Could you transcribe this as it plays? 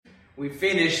we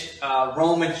finished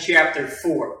Romans chapter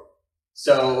 4.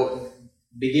 So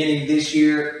beginning this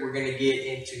year, we're going to get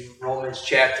into Romans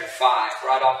chapter 5.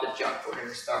 Right off the jump, we're going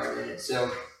to start in it.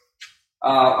 So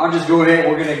I'll just go ahead.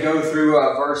 We're going to go through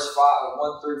verse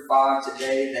 1 through 5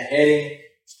 today. The heading,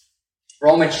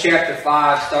 Romans chapter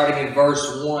 5, starting in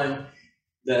verse 1.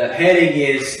 The heading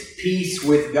is Peace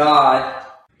with God,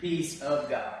 Peace of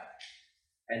God.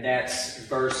 And that's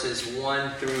verses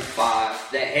 1 through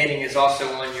 5. That heading is also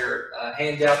on your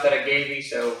handout that I gave you.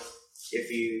 So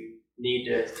if you need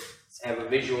to have a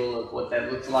visual of what that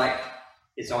looks like,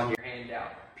 it's on your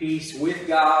handout. Peace with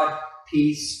God,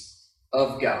 peace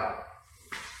of God.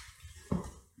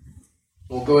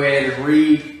 We'll go ahead and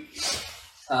read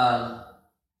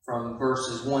from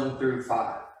verses 1 through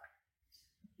 5.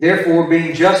 Therefore,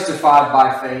 being justified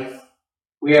by faith,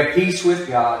 we have peace with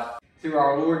God through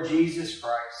our Lord Jesus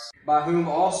Christ, by whom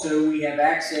also we have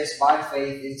access by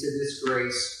faith into this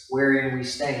grace wherein we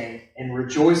stand, and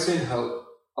rejoice in hope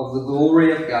of the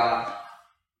glory of God.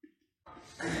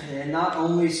 And not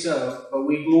only so, but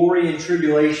we glory in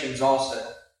tribulations also,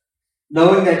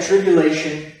 knowing that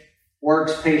tribulation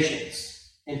works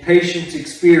patience, and patience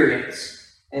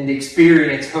experience, and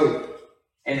experience hope.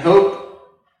 And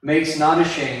hope makes not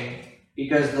ashamed,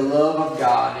 because the love of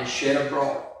God is shed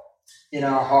abroad in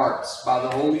our hearts by the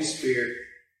Holy Spirit,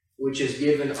 which is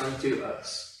given unto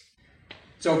us.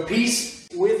 So peace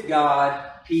with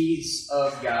God, peace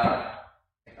of God.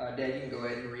 Dad, you can go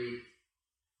ahead and read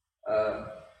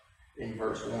in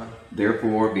verse 1.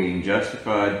 Therefore, being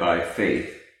justified by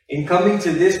faith. In coming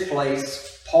to this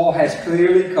place, Paul has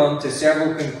clearly come to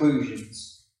several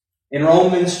conclusions. In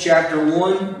Romans chapter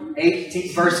 1,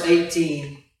 verse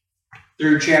 18,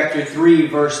 through chapter 3,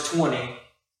 verse 20,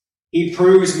 he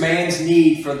proves man's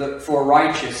need for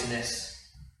righteousness.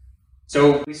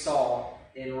 So we saw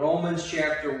in Romans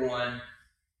chapter 1,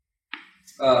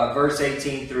 verse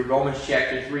 18 through Romans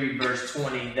chapter 3, verse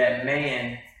 20, that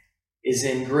man is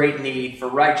in great need for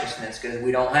righteousness because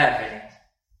we don't have any.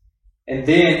 And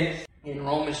then in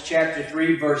Romans chapter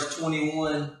 3, verse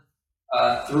 21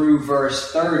 through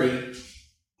verse 30,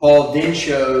 Paul then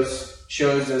shows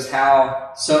us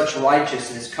how such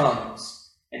righteousness comes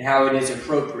and how it is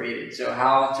appropriated. So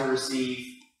how to receive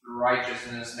the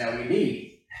righteousness that we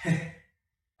need.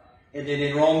 And then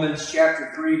in Romans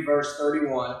chapter 3, verse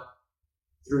 31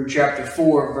 through chapter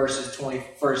 4,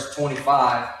 verse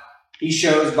 25, he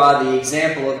shows by the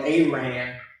example of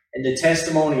Abraham and the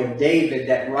testimony of David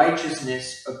that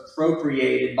righteousness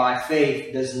appropriated by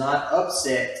faith does not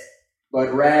upset,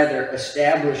 but rather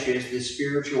establishes the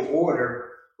spiritual order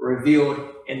revealed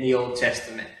in the Old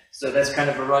Testament. So that's kind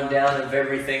of a rundown of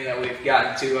everything that we've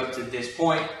gotten to up to this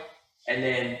point. And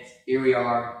then here we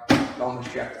are, Romans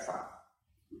chapter 5.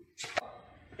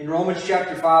 In Romans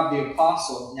chapter 5, the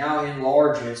apostle now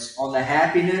enlarges on the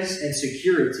happiness and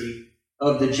security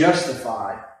of the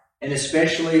justified, and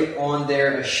especially on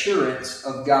their assurance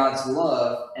of God's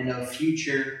love and of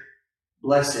future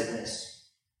blessedness.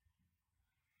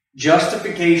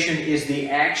 Justification is the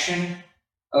action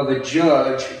of a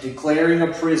judge declaring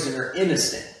a prisoner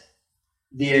innocent.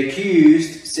 The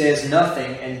accused says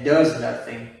nothing and does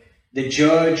nothing. The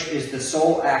judge is the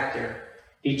sole actor.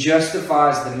 He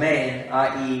justifies the man,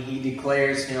 i.e., he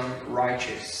declares him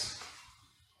righteous.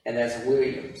 And that's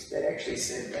Williams that actually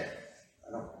said that.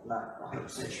 I'm not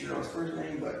 100% sure of his first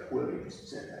name, but Williams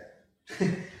said that.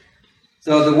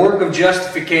 So the work of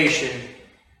justification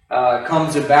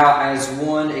comes about as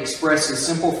one expresses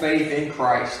simple faith in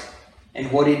Christ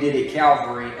and what he did at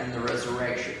Calvary and the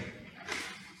resurrection.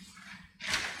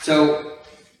 So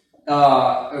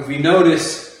if we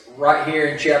notice right here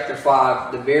in chapter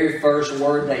 5, the very first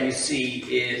word that you see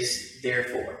is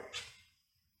therefore.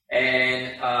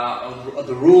 And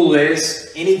the rule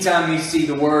is, anytime you see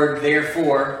the word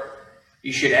therefore,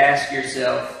 you should ask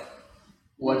yourself,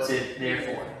 what's it there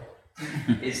for?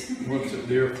 What's it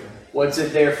there for? What's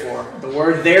it there for? The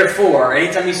word therefore,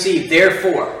 anytime you see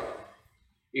therefore,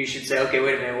 you should say, okay,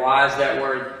 wait a minute, why is that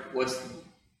word,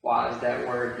 why is that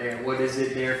word there? What is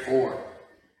it there for?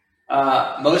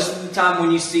 Most of the time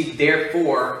when you see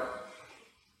therefore,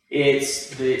 it's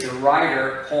the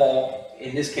writer, Paul,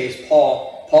 in this case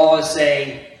Paul is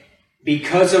saying,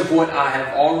 because of what I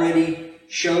have already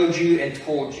showed you and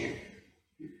told you,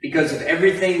 because of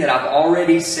everything that I've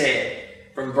already said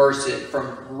from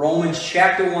Romans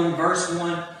chapter 1, verse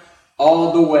 1,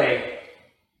 all the way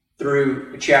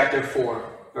through chapter 4,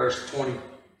 verse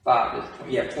 25.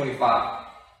 25.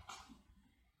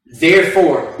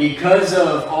 Therefore, because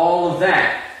of all of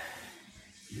that,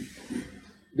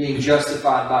 being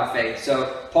justified by faith.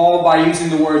 So Paul, by using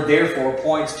the word therefore,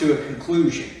 points to a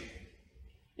conclusion.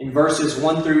 In In verses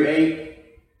 1 through 8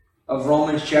 of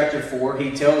Romans chapter 4,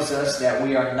 he tells us that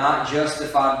we are not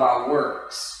justified by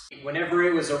works. Whenever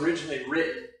it was originally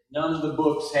written, none of the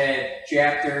books had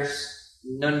chapters,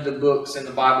 none of the books in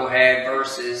the Bible had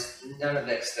verses, none of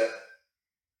that stuff.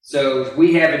 So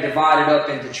we have it divided up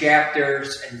into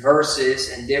chapters and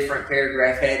verses and different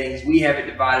paragraph headings. We have it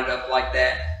divided up like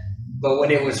that. But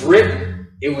when it was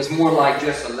written, it was more like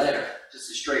just a letter, just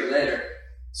a straight letter.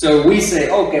 So we say,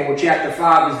 okay, well, chapter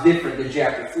 5 is different than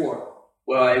chapter 4.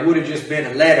 Well, it would have just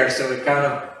been a letter, so it kind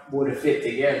of would have fit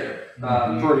together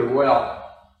pretty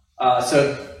well.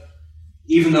 So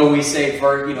even though we say,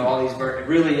 all these verses,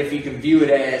 really, if you can view it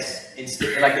as,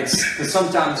 because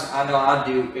sometimes I know I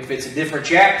do, if it's a different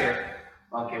chapter,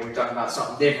 okay, we're talking about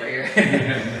something different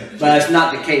here. But that's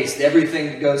not the case.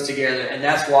 Everything goes together. And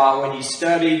that's why when you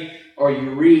study or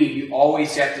you read, you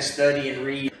always have to study and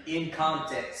read in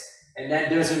context. And that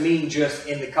doesn't mean just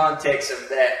in the context of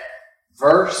that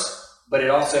verse, but it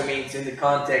also means in the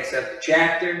context of the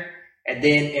chapter, and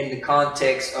then in the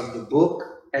context of the book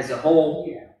as a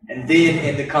whole, and then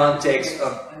in the context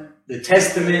of the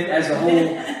Testament as a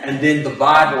whole, and then the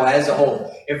Bible as a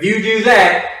whole. If you do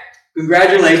that,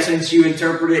 congratulations, you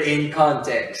interpret it in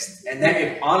context. And that,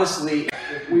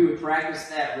 if we would practice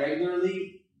that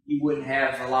regularly, you wouldn't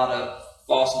have a lot of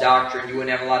false doctrine, you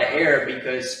wouldn't have a lot of error,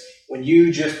 because when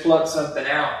you just pluck something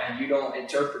out and you don't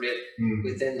interpret it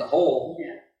within the whole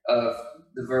of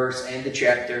the verse and the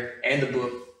chapter and the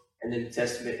book and then the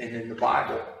Testament and then the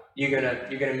Bible, you're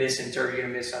gonna misinterpret, you're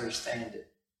gonna misunderstand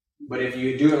it. But if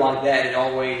you do it like that, it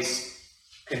always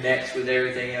connects with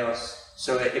everything else.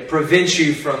 So it prevents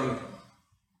you from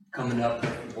coming up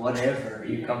with whatever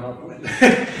you come up with.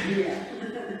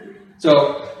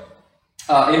 So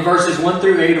in verses 1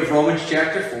 through 8 of Romans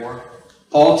chapter 4,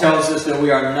 Paul tells us that we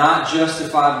are not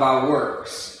justified by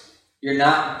works. You're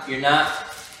not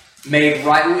made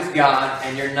right with God,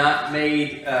 and you're not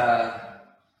made. That's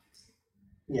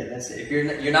it. If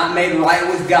you're not made right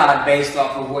with God based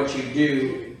off of what you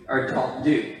do or don't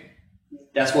do.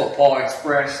 That's what Paul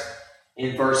expressed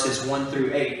in verses 1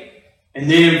 through 8.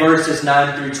 And then in verses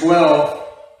 9 through 12,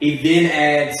 he then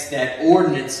adds that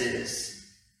ordinances,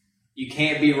 you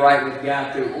can't be right with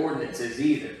God through ordinances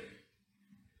either.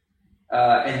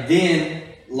 And then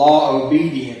law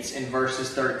obedience in verses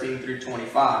 13 through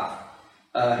 25.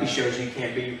 He shows you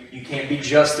can't be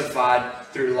justified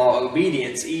through law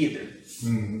obedience either.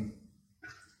 Mm-hmm.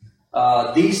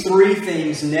 These three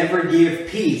things never give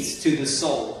peace to the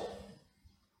soul.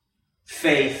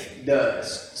 Faith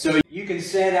does. So you can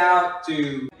set out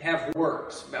to have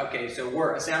works. Okay, so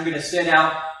work. Say I'm going to set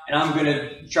out and I'm going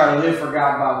to try to live for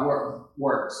God by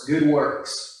works, good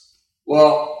works.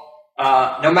 Well,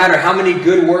 no matter how many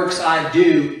good works I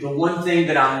do, the one thing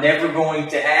that I'm never going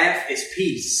to have is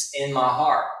peace in my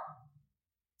heart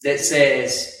that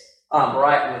says I'm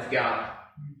right with God.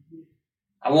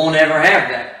 I won't ever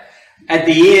have that. At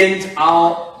the end,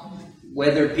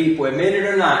 whether people admit it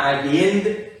or not, at the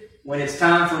end, when it's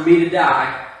time for me to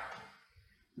die,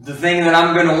 the thing that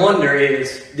I'm going to wonder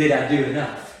is, did I do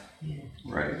enough?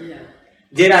 Right. Yeah.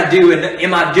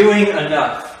 Am I doing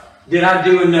enough? Did I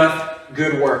do enough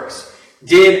good works?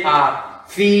 Did I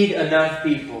feed enough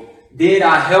people? Did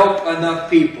I help enough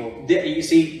people?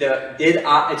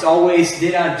 It's always,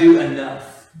 did I do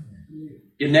enough?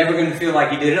 You're never going to feel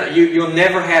like you did enough. You'll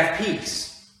never have peace.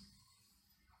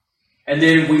 And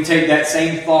then we take that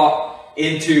same thought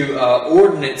into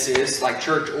ordinances, like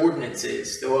church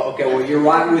ordinances. Well, you're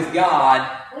right with God.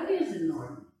 What is an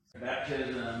ordinance?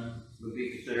 Baptism would be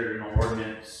considered an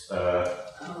ordinance,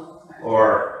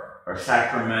 or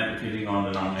sacrament, depending on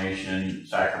denomination,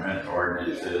 sacrament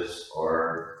ordinances,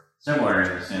 or similar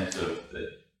in the sense of that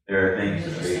there are things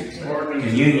that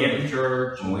communion,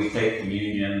 church, when we take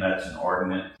communion, that's an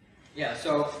ordinance. Yeah,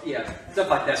 stuff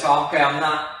like that. So, I'm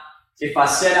not, if I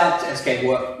set out to,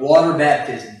 water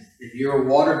baptism. If you're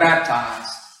water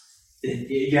baptized, then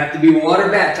you have to be water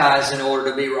baptized in order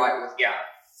to be right with God.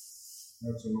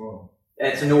 That's an ordinance.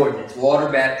 That's an ordinance. Water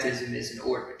baptism is an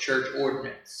church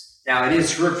ordinance. Now, it is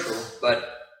scriptural,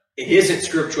 but it isn't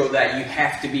scriptural that you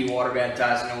have to be water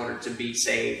baptized in order to be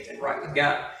saved and right with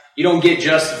God. You don't get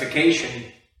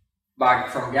justification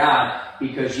from God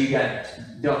because you got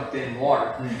dunked in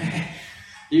water.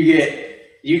 You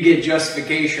get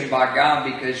justification by God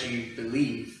because you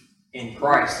believe in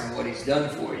Christ and what He's done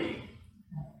for you.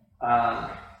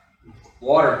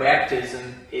 Water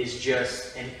baptism is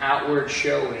just an outward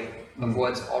showing of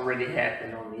what's already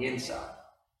happened on the inside.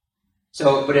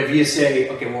 So, but if you say,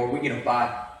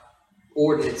 by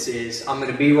ordinances, I'm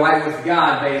going to be right with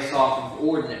God based off of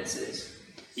ordinances,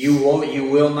 you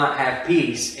will not have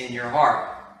peace in your heart.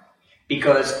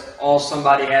 because all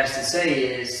somebody has to say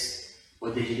is,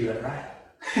 well, did you do it right?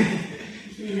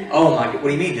 Yeah. Oh my, what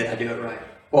do you mean, did I do it right?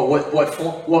 Well,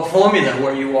 what formula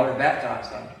were you water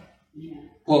baptized under? Yeah.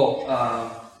 Well,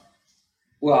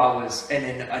 I was,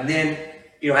 and then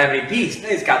you don't have any peace.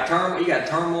 It's got turmoil. You got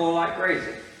turmoil like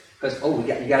crazy because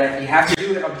you have to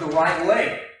do it the right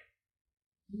way.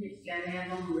 You gotta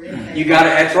have on red. You got to.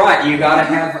 That's right. You got to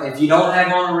have. If you don't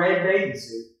have on a red bathing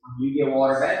suit when you get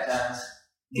water baptized,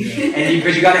 and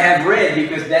because you got to have red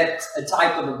because that's a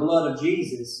type of the blood of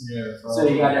Jesus. Yeah. So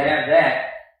you got to have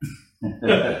that.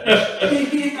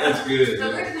 That's good. So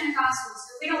we're Pentecostals,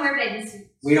 so we don't wear bathing suits.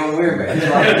 We don't wear red.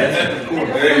 That's right. That's of course.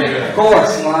 There you go. Of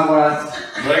course. Why would I?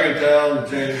 Bring a towel and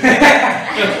change it.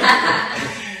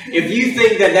 If you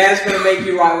think that that's going to make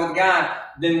you right with God,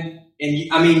 then,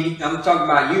 I'm talking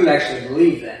about you actually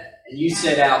believe that. And you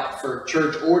set out for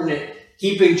church ordinance,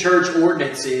 keeping church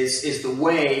ordinances is the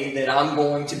way that I'm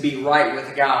going to be right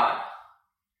with God.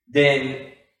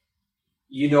 Then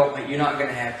you're not going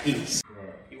to have peace.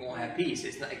 You won't have peace.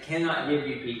 It cannot give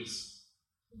you peace.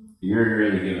 You're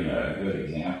really giving a good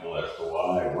example as to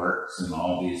why works and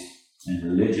all these and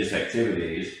religious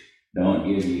activities don't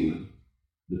give you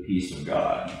the peace of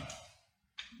God.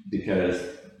 Because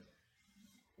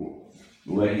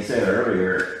what he said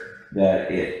earlier,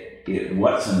 that it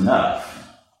what's enough,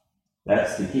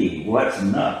 that's the key. What's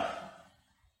enough?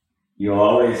 You'll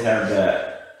always have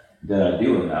that, did I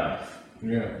do enough?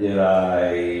 Yeah.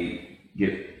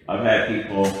 I've had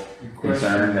people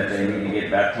concerned that they need to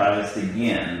get baptized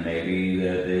again, maybe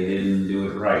that they didn't do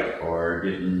it right, or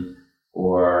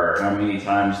how many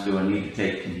times do I need to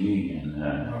take communion?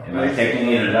 Am I taking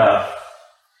it enough?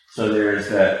 So there's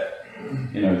that,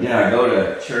 did I go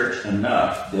to church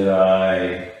enough? Did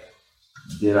I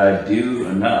do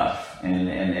enough? And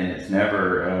it's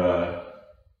never,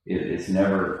 it's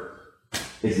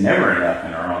never enough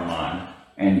in our own mind.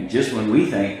 And just when we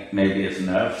think maybe it's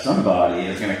enough, somebody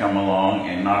is going to come along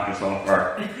and knock us off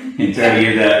and tell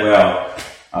you that,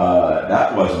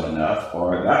 that wasn't enough,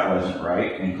 or that wasn't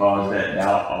right, and cause that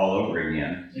doubt all over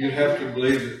again. You have to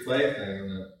believe that faith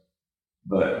ain't enough.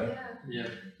 But Yeah.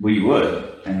 we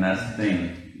would, and that's the thing.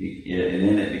 And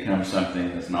then it becomes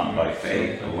something that's not by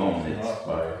faith alone. It's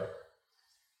by,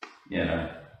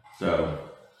 so.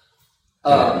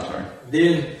 I'm sorry.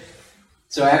 Then,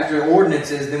 so after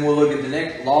ordinances, then we'll look at the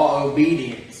next law,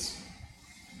 obedience.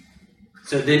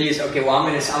 So then you say, okay, well,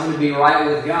 I'm going to be right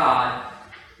with God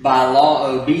by law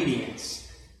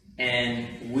obedience,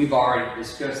 and we've already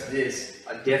discussed this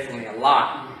definitely a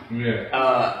lot.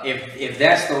 Yeah. If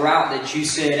that's the route that you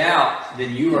set out,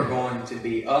 then you are going to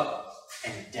be up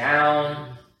and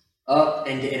down,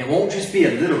 and it won't just be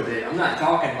a little bit. I'm not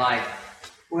talking like,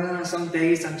 well, some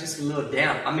days I'm just a little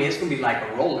down. I mean, it's going to be like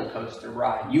a roller coaster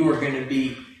ride. You are going to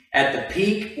be at the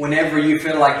peak whenever you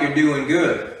feel like you're doing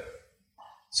good.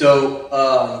 So,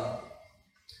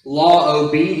 law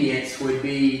obedience would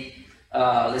be,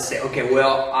 let's say, okay,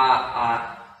 well,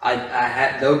 I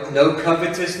had no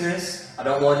covetousness. I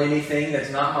don't want anything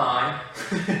that's not mine.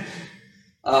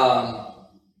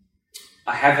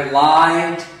 I haven't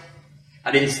lied.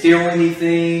 I didn't steal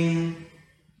anything.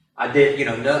 I did, Kept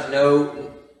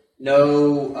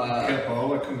all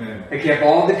the commandments. I kept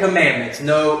all the commandments.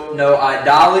 No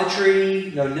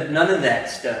idolatry. None of that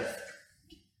stuff.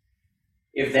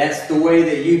 If that's the way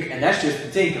that and that's just the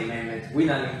 10 Commandments. We're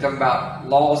not even talking about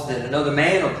laws that another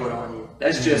man will put on you.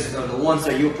 That's just the ones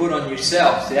that you'll put on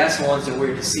yourself. See, that's the ones that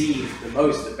we're deceived the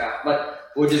most about. But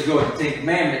we'll just go with the 10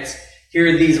 Commandments. Here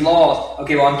are these laws.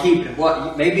 Okay, well, I'm keeping them.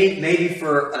 What? Maybe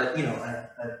for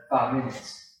 5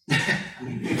 minutes.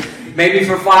 Maybe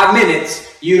for 5 minutes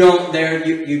you don't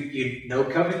you no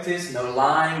covetous, no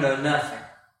lying, no nothing.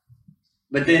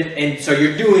 But then so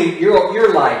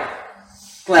you're like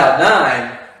cloud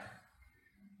 9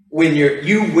 when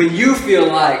you feel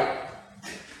like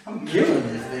I'm killing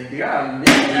this thing. God,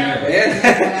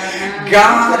 man.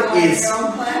 God is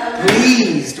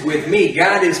pleased with me.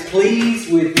 God is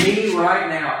pleased with me right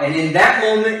now. And in that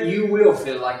moment you will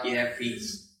feel like you have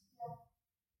peace.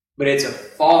 But it's a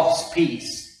false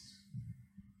peace.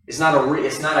 It's not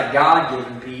a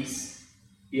God-given peace.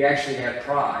 You actually have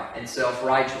pride and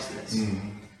self-righteousness. Mm-hmm.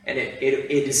 And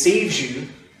it deceives you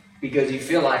because you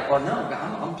feel like, well, no,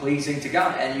 I'm pleasing to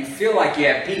God. And you feel like you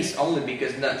have peace only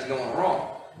because nothing's going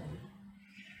wrong.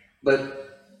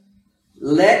 But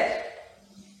let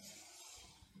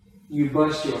you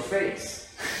bust your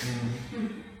face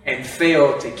and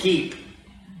fail to keep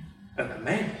a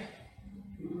commandment.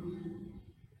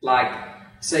 Like,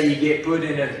 say you get put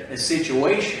in a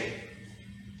situation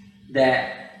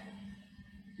that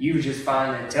you just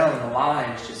find that telling a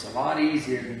lie is just a lot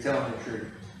easier than telling the truth.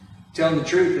 Telling the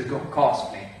truth is going to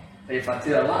cost me. But if I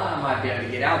tell a lie, I might be able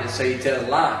to get out of it. So you tell a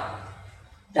lie.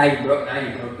 Now you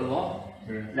broke the law.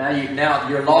 Yeah. Now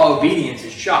your law obedience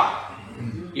is shot.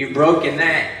 You've broken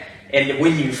that. And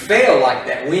when you fail like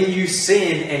that, when you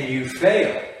sin and you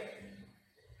fail,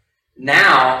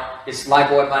 now it's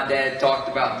like what my dad talked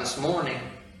about this morning.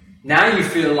 Now you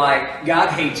feel like God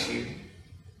hates you.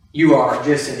 You are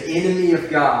just an enemy of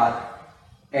God,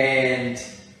 and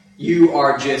you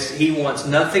are just, He wants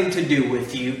nothing to do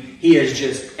with you. He has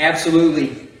just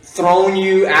absolutely thrown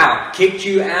you out, kicked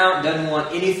you out, doesn't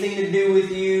want anything to do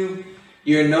with you.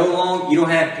 You don't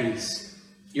have peace.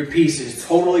 Your peace is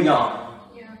totally gone.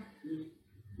 Yeah.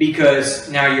 Because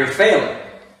now you're failing.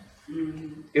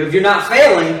 If you're not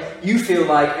failing, you feel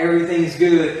like everything's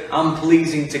good, I'm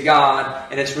pleasing to God,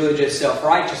 and it's really just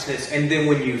self-righteousness. And then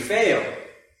when you fail,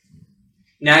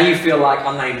 now you feel like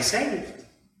I'm not even saved.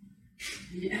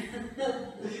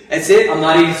 That's it. I'm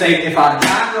not even saved. If I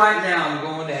die right now, I'm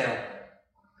going to hell.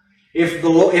 If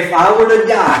I were to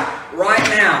die right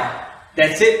now,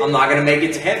 that's it. I'm not going to make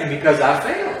it to heaven because I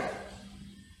failed.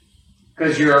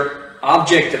 Because your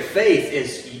object of faith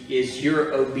is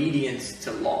your obedience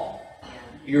to law.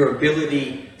 Your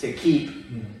ability to keep.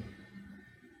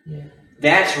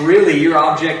 That's really your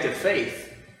object of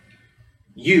faith.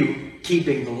 You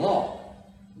keeping the law.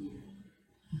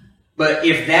 But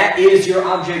if that is your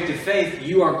object of faith,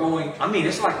 you are going,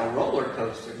 it's like a roller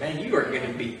coaster, man. You are going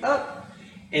to be up.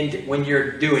 And when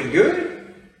you're doing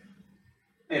good,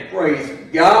 and praise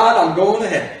God, I'm going to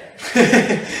heaven.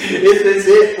 This is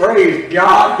it. Praise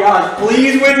God. God's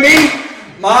pleased with me.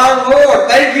 My Lord.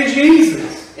 Thank you,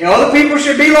 Jesus. And other people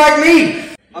should be like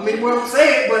me. We don't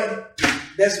say it, but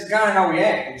that's kind of how we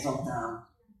act sometimes.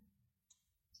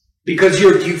 Because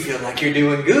you feel like you're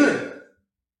doing good.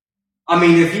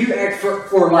 If you act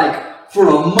for a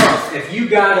month, if you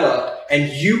got up and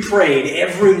you prayed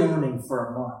every morning for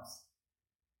a month,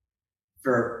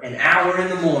 for an hour in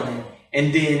the morning,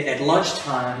 and then at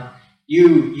lunchtime,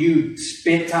 you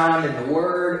spent time in the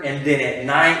Word, and then at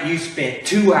night you spent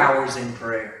 2 hours in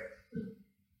prayer.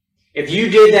 If you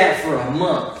did that for a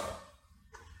month,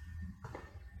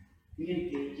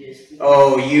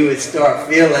 you would start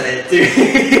feeling it too.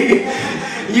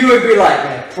 You would be like,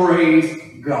 man, praise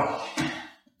God.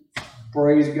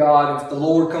 Praise God. If the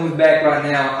Lord comes back right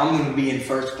now, I'm going to be in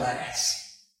first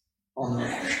class on the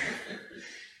rapture.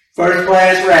 First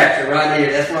class rapture right here.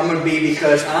 That's where I'm going to be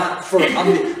because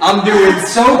I'm doing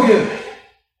so good.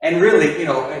 And really,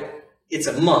 it's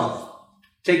a month.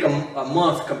 Take a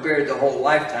month compared to the whole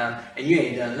lifetime, and you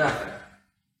ain't done nothing.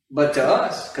 But to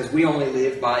us, because we only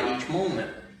live by each moment,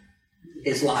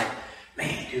 it's like,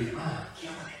 man, dude, I'm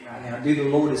killing it right now. Dude, the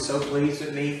Lord is so pleased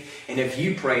with me. And if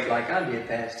you prayed like I did,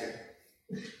 Pastor,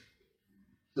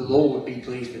 the Lord would be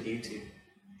pleased with you too.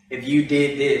 If you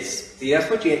did this. See, that's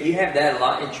what you have that a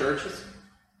lot in churches.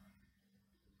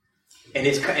 And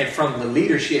from the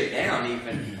leadership down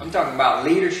even. I'm talking about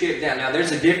leadership down. Now,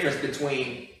 there's a difference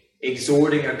between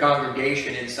exhorting a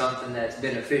congregation in something that's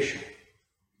beneficial.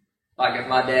 Like if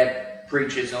my dad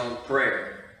preaches on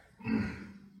prayer.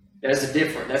 That's a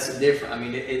different.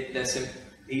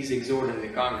 He's exhorting the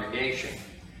congregation.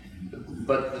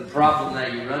 But the problem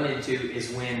that you run into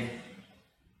is when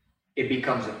it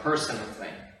becomes a personal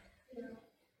thing.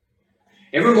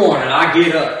 Every morning I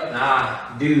get up and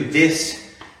I do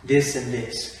this, this, and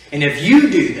this. And if you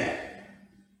do that,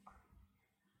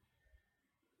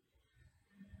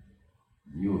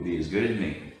 you will be as good as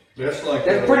me. That's like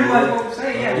that's pretty much what I'm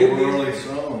saying. Yeah, worldly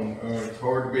song. It's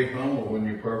hard to be humble when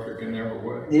you're perfect in every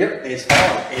way. Yep, it's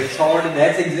hard. It's hard, and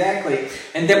that's exactly.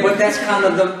 And then, but that's kind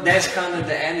of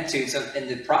the attitude. And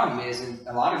the problem is, in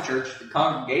a lot of churches, the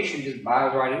congregation just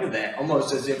buys right into that,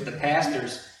 almost as if the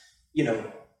pastors,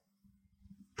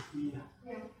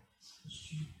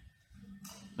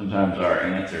 Sometimes our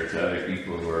answer to other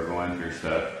people who are going through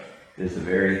stuff is the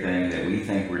very thing that we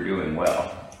think we're doing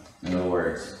well. In other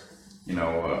words,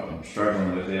 I'm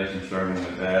struggling with this, I'm struggling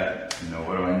with that.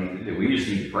 What do I need to do? We just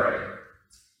need to pray.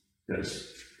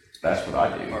 Because that's what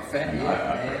I do. Or family, I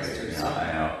pray.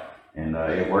 And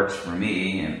it works for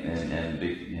me.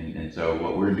 And so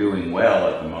what we're doing well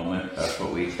at the moment, that's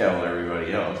what we tell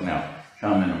everybody else. Now,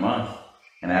 come in a month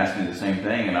and ask me the same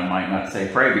thing, and I might not say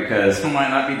pray because I might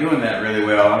not be doing that really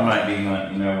well. I might be,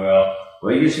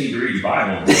 well, you just need to read the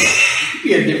Bible.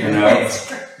 Be a different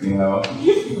answer.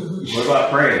 What about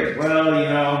praying? Well,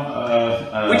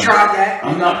 we tried that.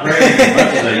 I'm not praying as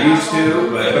much as I used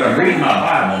to, but I'm reading my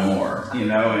Bible more, and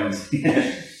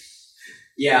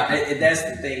yeah, that's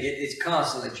the thing. It's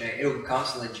constantly change. It will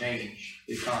constantly change.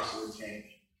 It constantly change.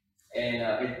 And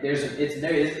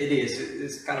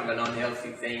it's kind of an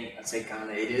unhealthy thing. I'd say kind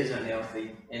of, it is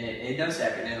unhealthy, and it does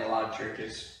happen in a lot of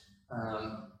churches.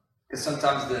 Because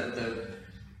sometimes the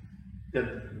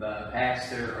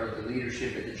pastor or the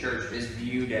leadership at the church is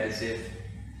viewed as if,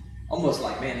 almost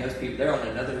like, man, those people, they're on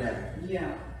another level.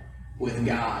 Yeah. With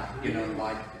God,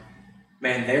 like,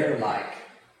 man, they're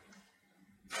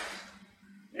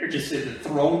just in the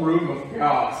throne room of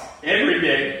God every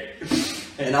day,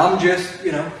 and I'm just,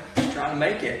 trying to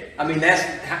make it. I mean,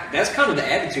 that's kind of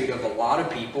the attitude of a lot of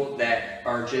people that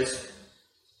are just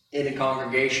in a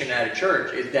congregation at a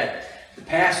church, is that the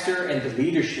pastor and the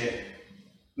leadership,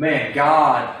 man,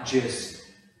 God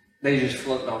they just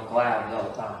float on clouds all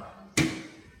the time.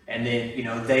 And then,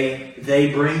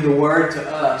 they bring the word to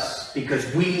us because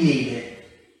we need it.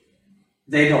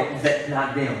 They don't,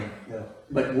 not them,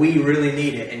 but we really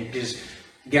need it. And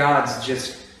God's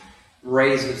just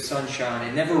rays of sunshine.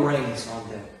 It never rains on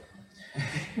them.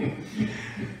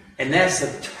 And that's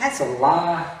a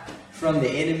lie from the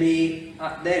enemy.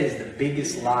 That is the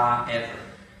biggest lie ever.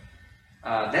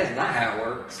 That's not how it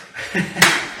works.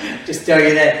 Just tell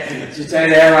you that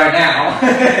right now.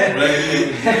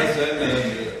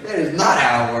 That is not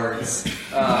how it works.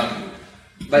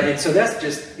 So that's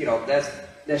just,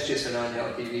 that's just an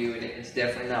unhealthy view, and it's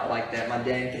definitely not like that. My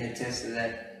dad can attest to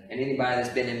that, and anybody that's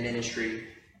been in ministry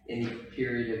any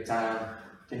period of time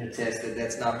can attest that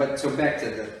that's not. But so back to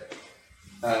the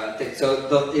thing.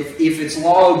 So if it's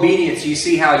law obedience, you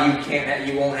see how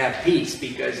you won't have peace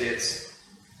because it's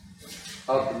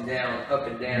up and down, up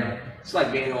and down. It's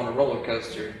like being on a roller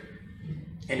coaster,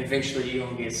 and eventually you're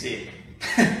gonna get sick.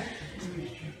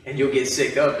 And you'll get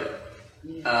sick of it.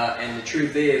 And the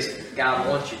truth is, God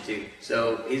wants you to.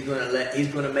 So He's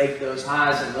going to make those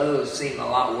highs and lows seem a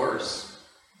lot worse.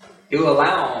 He'll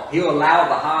allow the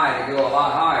high to go a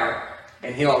lot higher,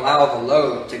 and He'll allow the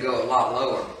low to go a lot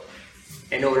lower,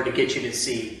 in order to get you to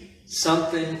see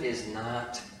something is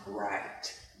not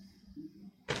right.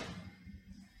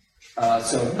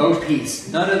 So no peace.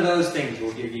 None of those things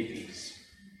will give you peace.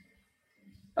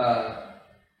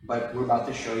 But we're about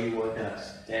to show you what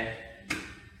does. Okay?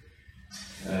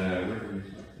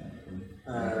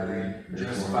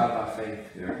 Justified by faith.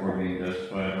 Therefore, being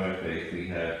justified by faith, we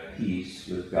have peace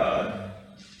with God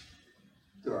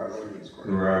Through our Lord Jesus Christ.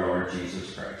 through our Lord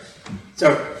Jesus Christ.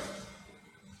 So,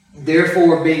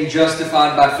 therefore, being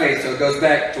justified by faith. So it goes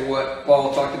back to what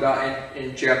Paul talked about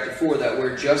in chapter 4, that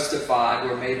we're justified,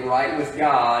 we're made right with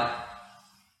God,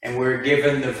 and we're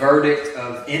given the verdict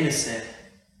of innocent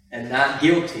and not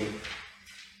guilty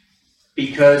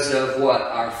because of what?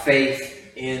 Our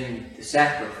faith in the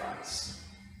sacrifice.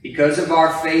 Because of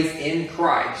our faith in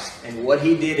Christ and what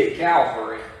He did at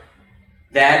Calvary,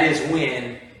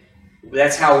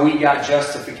 that's how we got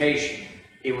justification.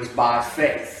 It was by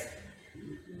faith.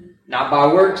 Not by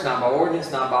works, not by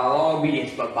ordinance, not by law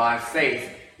obedience, but by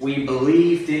faith. We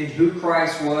believed in who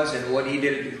Christ was and what He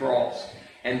did at the cross.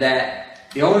 And that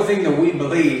the only thing that we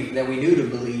believed, that we knew to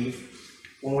believe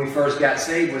when we first got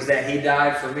saved, was that He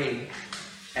died for me,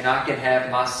 and I can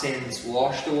have my sins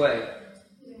washed away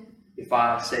if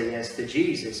I say yes to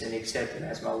Jesus and accept Him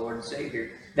as my Lord and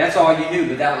Savior. That's all you knew,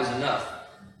 but that was enough.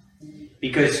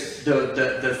 Because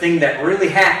the thing that really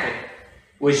happened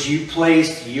was you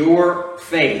placed your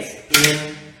faith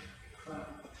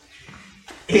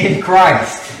in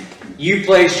Christ. You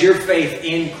placed your faith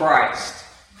in Christ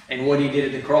and what He did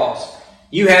at the cross.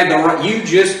 You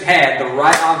just had the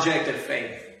right object of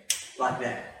faith. Like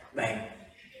that. Bang.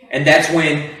 And that's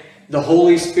when the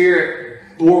Holy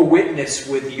Spirit bore witness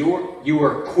with you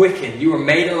were quickened, you were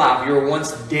made alive, you were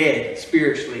once dead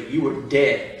spiritually, you were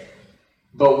dead.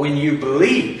 But when you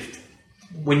believed,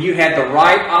 when you had the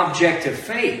right object of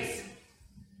faith,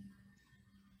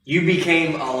 you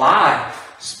became alive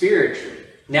spiritually.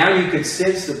 Now you could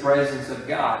sense the presence of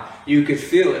God. You could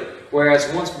feel it. Whereas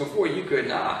once before you could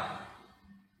not.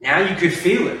 Now you could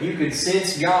feel it. You could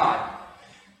sense God.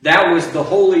 That was the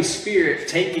Holy Spirit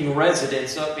taking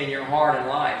residence up in your heart and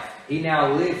life. He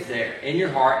now lives there in your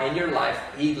heart, in your life.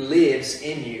 He lives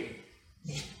in you.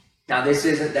 Now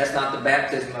that's not the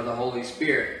baptism of the Holy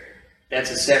Spirit.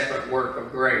 That's a separate work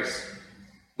of grace.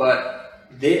 But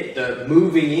the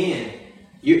moving in,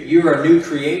 you're a new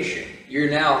creation. You're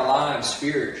now alive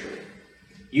spiritually.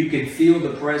 You can feel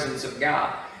the presence of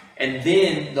God. And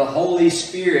then the Holy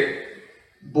Spirit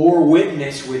bore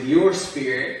witness with your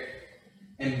spirit.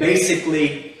 And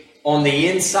basically, on the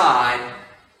inside,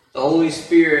 the Holy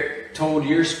Spirit told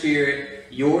your spirit,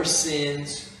 your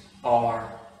sins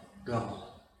are gone.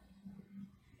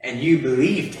 And you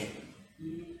believed Him.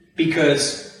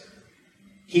 Because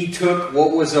He took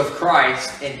what was of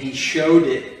Christ and He showed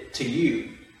it to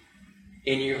you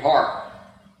in your heart.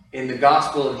 In the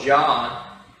Gospel of John,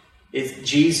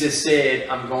 Jesus said,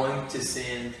 I'm going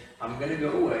to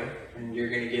go away, and you're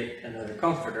going to get another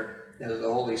comforter, that is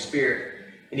the Holy Spirit.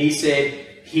 And he said,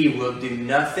 he will do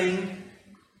nothing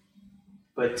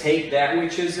but take that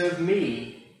which is of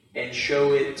me and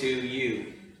show it to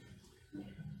you.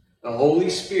 The Holy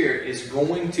Spirit is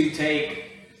going to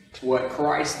take what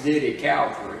Christ did at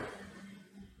Calvary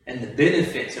and the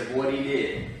benefits of what he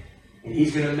did, and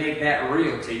he's going to make that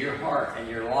real to your heart and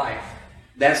your life.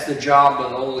 That's the job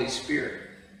of the Holy Spirit.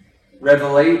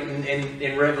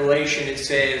 In Revelation it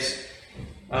says,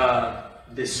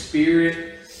 the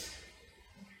Spirit,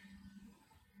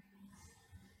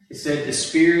 it said the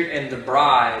Spirit and the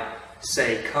bride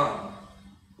say, come.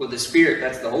 Well, the Spirit,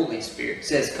 that's the Holy Spirit,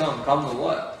 says come. Come to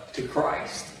what? To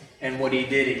Christ and what he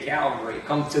did at Calvary.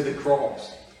 Come to the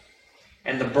cross.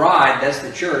 And the bride, that's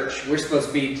the church. We're supposed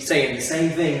to be saying the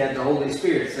same thing that the Holy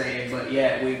Spirit's saying, but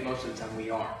yet most of the time we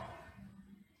aren't.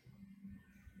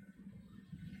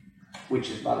 Which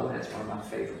is, by the way, that's one of my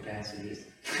favorite passages.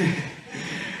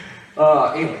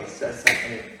 Anyways, that's not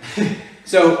it.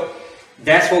 So,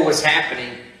 that's what was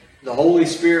happening. The Holy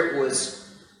Spirit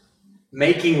was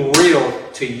making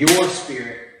real to your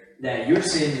spirit that your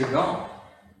sins are gone.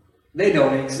 They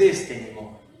don't exist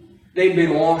anymore. They've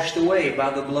been washed away by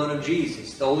the blood of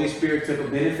Jesus. The Holy Spirit took a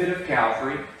benefit of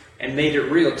Calvary and made it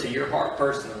real to your heart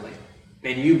personally.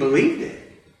 And you believed it.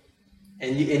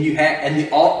 And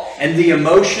the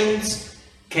emotions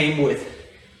came with it.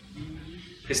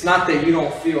 It's not that you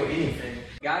don't feel anything.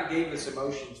 God gave us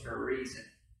emotions for a reason.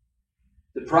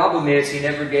 The problem is he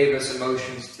never gave us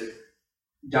emotions to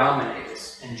dominate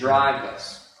us and drive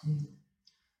us.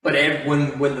 But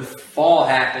when the fall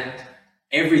happened,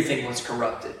 everything was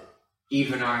corrupted.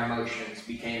 Even our emotions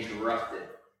became corrupted.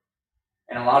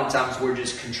 And a lot of times we're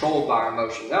just controlled by our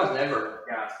emotions. That was never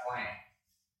God's plan.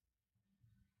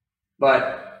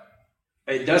 But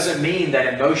it doesn't mean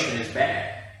that emotion is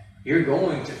bad. You're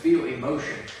going to feel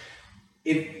emotion.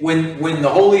 When the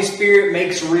Holy Spirit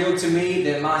makes real to me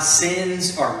that my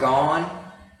sins are gone,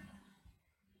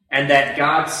 and that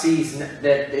God sees that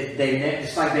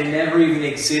it's like they never even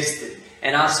existed,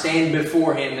 and I stand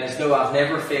before him as though I've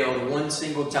never failed one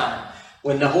single time.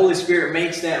 When the Holy Spirit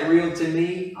makes that real to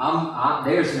me,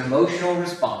 there's an emotional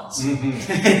response.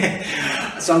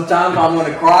 Sometimes I'm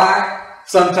going to cry.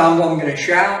 Sometimes I'm going to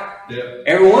shout. Yep.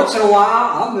 Every once in a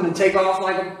while, I'm going to take off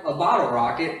like a bottle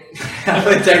rocket. I'm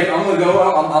going to go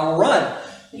up. I'm going to run.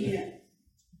 Yeah.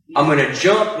 I'm going to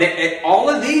jump. All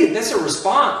of these, that's a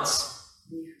response.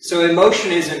 So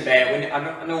emotion isn't bad.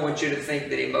 I don't want you to think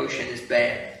that emotion is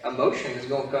bad. Emotion is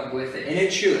going to come with it. And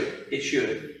it should. It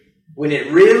should. When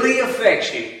it really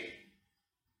affects you,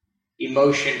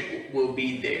 emotion will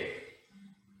be there.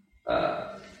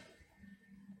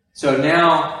 So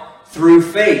now, through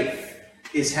faith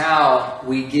is how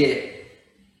we get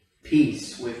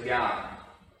peace with God.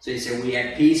 So he said we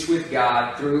have peace with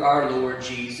God through our Lord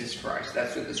Jesus Christ.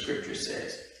 That's what the scripture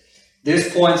says.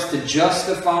 This points to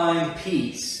justifying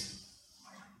peace.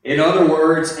 In other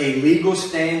words, a legal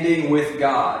standing with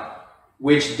God,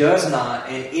 which does not,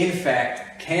 and in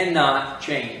fact, cannot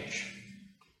change.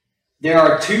 There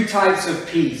are two types of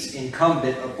peace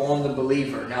incumbent upon the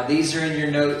believer. Now, these are in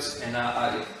your notes, and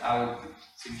I would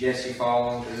suggest you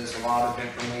follow them because there's a lot of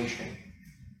information.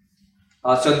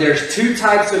 So there's two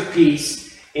types of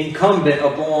peace incumbent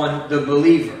upon the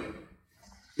believer.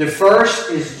 The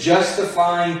first is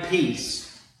justifying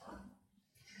peace.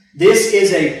 This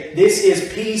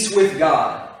is peace with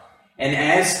God, and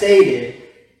as stated,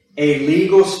 a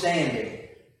legal standing,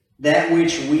 that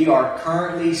which we are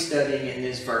currently studying in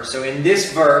this verse. So in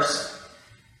this verse,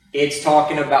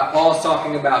 Paul's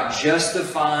talking about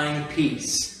justifying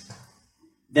peace.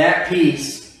 That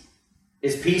peace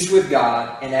is peace with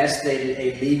God, and as stated,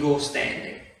 a legal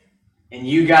standing. And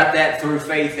you got that through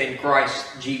faith in Christ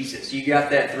Jesus. You got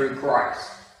that through Christ.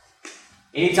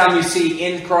 Anytime you see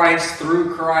in Christ,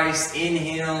 through Christ, in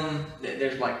Him,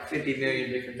 there's like 50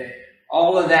 million different things.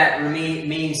 All of that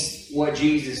means what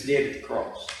Jesus did at the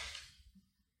cross.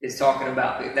 It's talking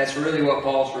about, that's really what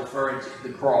Paul's referring to,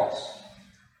 the cross.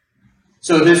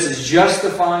 So this is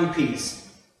justifying peace.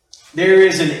 There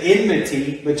is an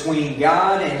enmity between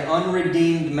God and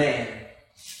unredeemed man.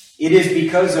 It is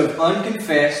because of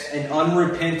unconfessed and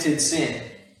unrepented sin,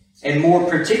 and more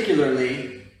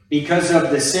particularly, because of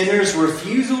the sinner's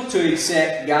refusal to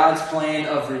accept God's plan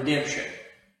of redemption,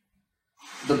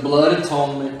 the blood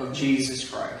atonement of Jesus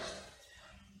Christ.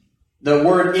 The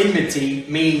word enmity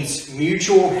means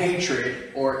mutual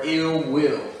hatred or ill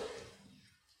will.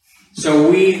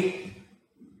 So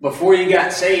before you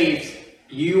got saved,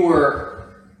 you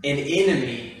were an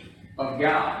enemy of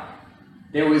God.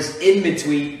 There was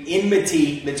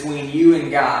enmity between you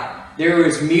and God. There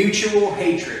was mutual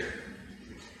hatred.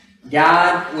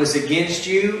 God was against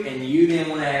you, and you didn't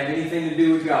want to have anything to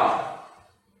do with God.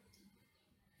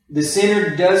 The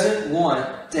sinner doesn't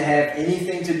want to have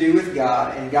anything to do with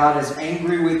God, and God is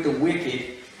angry with the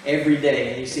wicked every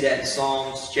day. And you see that in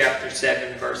Psalms chapter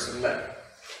 7, verse 11.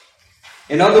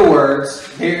 In other words,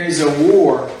 there is a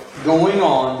war going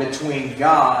on between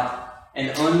God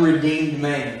and unredeemed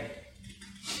man.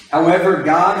 However,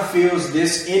 God feels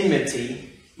this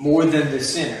enmity more than the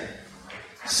sinner,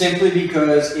 simply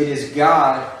because it is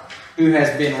God who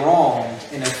has been wronged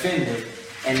and offended,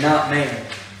 and not man.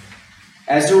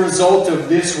 As a result of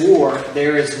this war,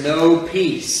 there is no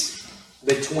peace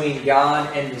between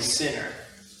God and the sinner.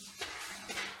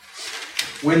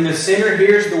 When the sinner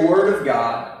hears the Word of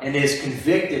God and is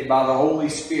convicted by the Holy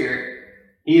Spirit,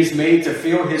 he is made to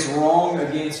feel his wrong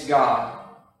against God.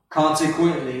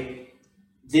 Consequently,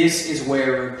 this is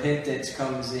where repentance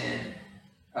comes in.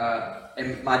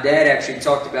 And my dad actually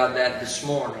talked about that this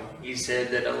morning. He said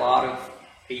that a lot of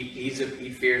he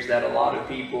fears that a lot of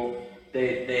people,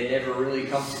 they never really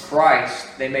come to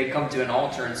Christ. They may come to an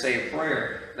altar and say a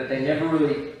prayer, but they never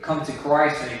really come to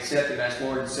Christ and accept Him as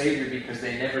Lord and Savior because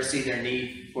they never see their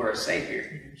need for a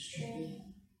Savior.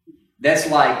 That's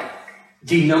like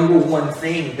the number one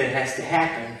thing that has to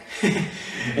happen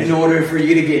in order for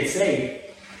you to get saved.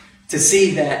 To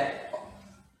see that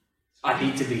I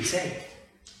need to be saved.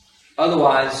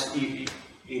 Otherwise,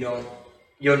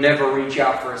 you'll never reach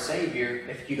out for a Savior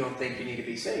if you don't think you need to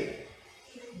be saved.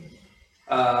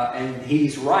 And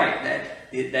he's right.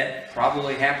 That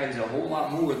probably happens a whole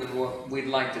lot more than what we'd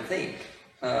like to think.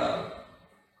 That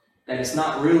it's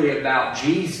not really about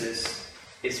Jesus.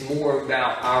 It's more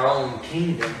about our own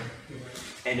kingdom.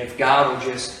 And if God will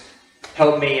just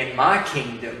help me in my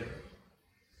kingdom,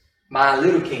 my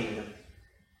little kingdom,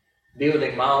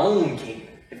 building my own kingdom.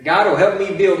 If God will help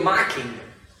me build my kingdom.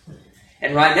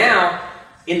 And right now,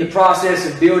 in the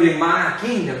process of building my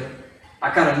kingdom, I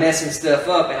kind of messing stuff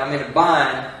up and I'm in a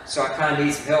bind, so I kind of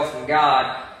need some help from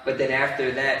God. But then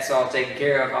after that's all taken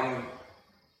care of, I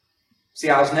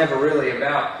was never really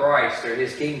about Christ or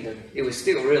His kingdom. It was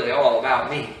still really all about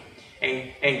me.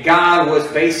 And God was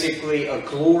basically a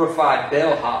glorified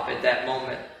bellhop at that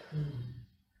moment.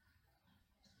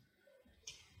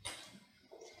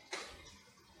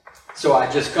 So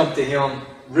I just come to Him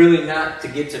really not to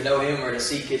get to know Him or to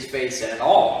seek His face at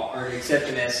all or to accept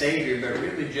Him as Savior, but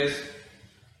really just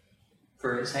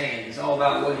for His hand. It's all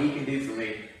about what He can do for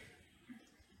me.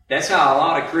 That's how a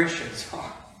lot of Christians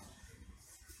are.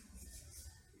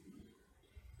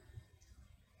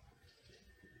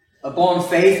 Upon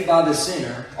faith by the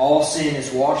sinner, all sin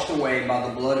is washed away by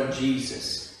the blood of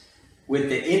Jesus, with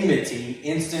the enmity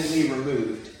instantly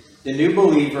removed. The new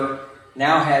believer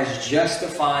now has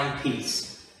justifying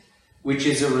peace, which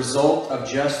is a result of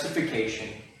justification.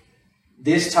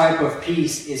 This type of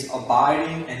peace is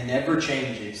abiding and never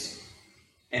changes,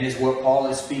 and is what Paul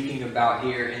is speaking about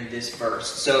here in this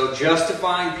verse. So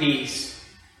justifying peace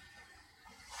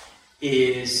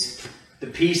is the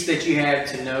peace that you have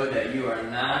to know that you are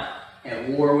not at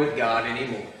war with God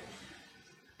anymore.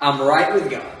 I'm right with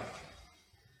God.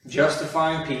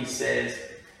 Justifying peace says,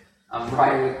 I'm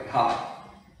right with God.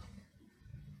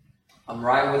 I'm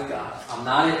right with God. I'm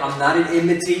not in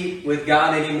enmity with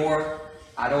God anymore.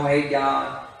 I don't hate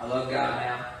God. I love God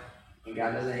now. And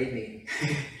God doesn't hate me.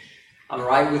 I'm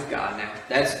right with God now.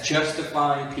 That's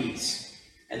justifying peace.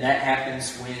 And that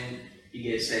happens when you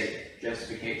get saved.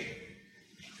 Justification.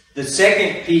 The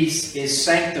second piece is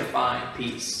sanctifying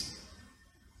peace.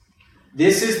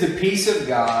 This is the peace of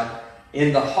God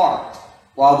in the heart.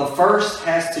 While the first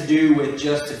has to do with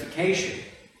justification,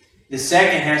 the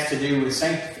second has to do with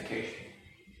sanctification.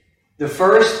 The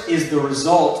first is the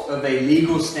result of a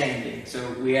legal standing. So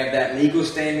we have that legal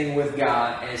standing with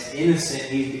God as innocent.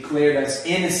 He's declared us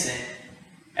innocent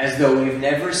as though we've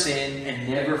never sinned and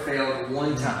never failed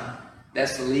one time.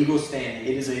 That's the legal standing.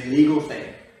 It is a legal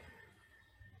thing.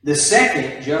 The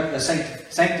second, the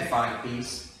sanctifying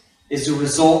piece, is the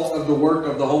result of the work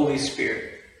of the Holy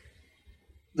Spirit.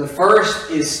 The first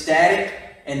is static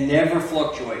and never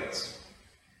fluctuates.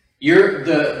 The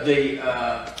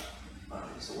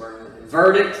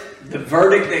verdict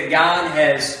that God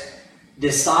has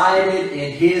decided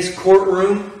in His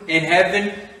courtroom in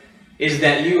heaven is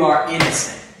that you are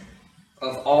innocent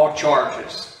of all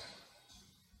charges.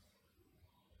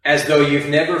 As though you've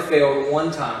never failed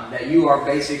one time. That you are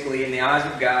basically, in the eyes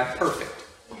of God, perfect.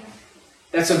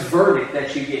 That's a verdict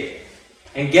that you get.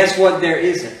 And guess what? There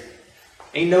isn't.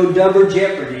 Ain't no double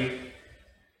jeopardy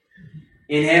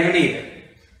in heaven either.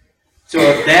 So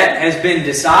if that has been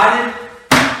decided,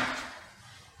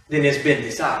 then it's been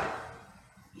decided.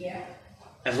 Yeah.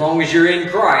 As long as you're in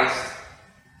Christ,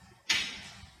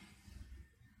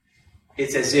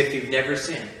 it's as if you've never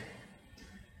sinned.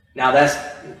 Now that's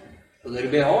a little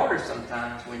bit harder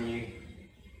sometimes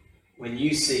when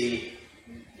you see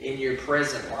in your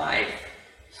present life,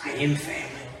 I am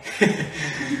failing.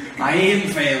 I am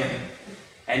failing.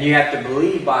 And you have to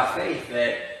believe by faith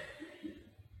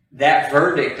that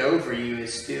verdict over you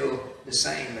is still the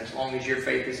same. As long as your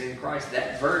faith is in Christ,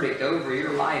 that verdict over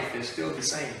your life is still the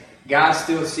same. God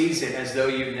still sees it as though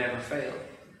you've never failed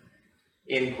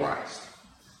in Christ.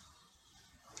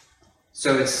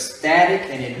 So it's static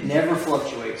and it never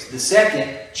fluctuates. The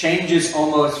second changes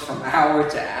almost from hour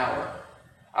to hour.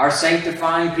 Our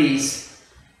sanctifying peace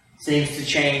seems to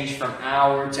change from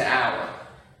hour to hour.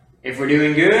 If we're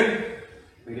doing good,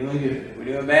 we're doing good. If we're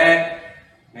doing bad,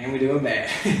 man, we're doing bad.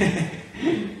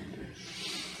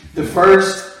 The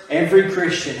first, every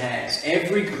Christian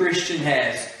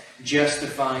has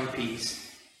justifying peace.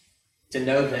 To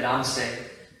know that I'm saved.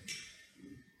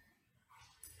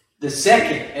 The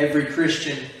second, every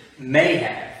Christian may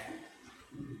have.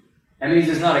 That means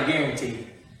it's not a guarantee.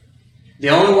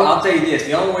 I'll tell you this,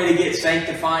 the only way to get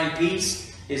sanctifying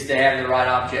peace is to have the right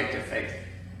object of faith.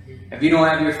 If you don't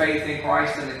have your faith in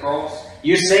Christ and the cross,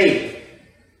 you're saved.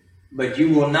 But you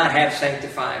will not have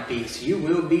sanctifying peace. You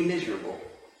will be miserable.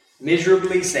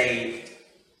 Miserably saved.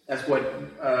 That's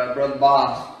what Brother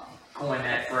Bob coined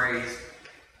that phrase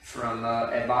from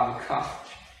at Bible College.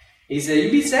 He said,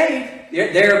 you be saved.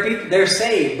 There are people, they're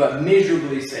saved, but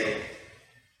miserably saved.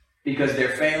 Because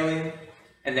they're failing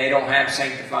and they don't have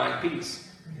sanctifying peace.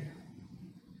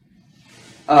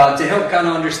 To help kind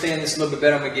of understand this a little bit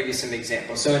better, I'm going to give you some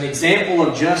examples. So an example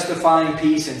of justifying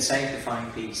peace and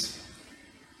sanctifying peace.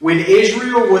 When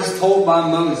Israel was told by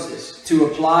Moses to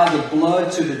apply the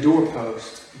blood to the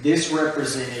doorpost, this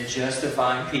represented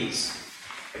justifying peace.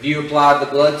 If you apply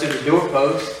the blood to the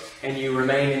doorpost and you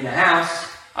remain in the house,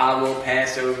 I will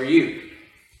pass over you.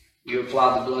 You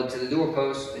apply the blood to the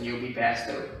doorpost and you'll be passed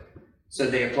over. So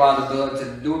they apply the blood to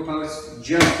the doorpost,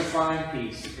 justifying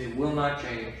peace. It will not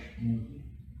change.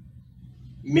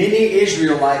 Many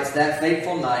Israelites that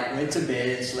fateful night went to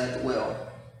bed and slept well.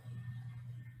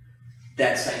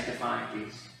 That's sanctifying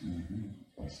peace.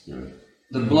 That's good.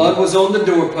 The blood was on the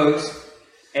doorpost,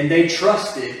 and they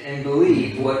trusted and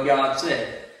believed what God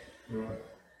said. Right.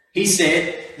 He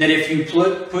said that if you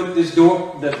put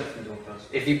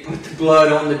if you put the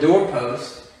blood on the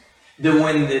doorpost, then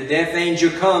when the death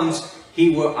angel comes,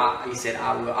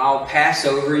 I'll pass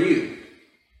over you.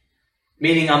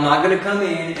 Meaning, I'm not going to come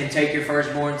in and take your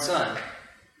firstborn son.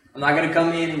 I'm not going to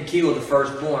come in and kill the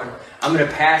firstborn. I'm going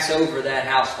to pass over that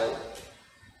household.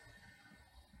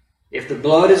 If the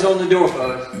blood is on the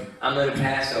doorpost, I'm going to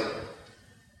pass over.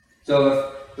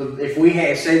 So if we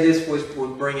had, say this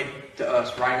would bring it to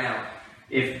us right now.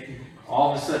 If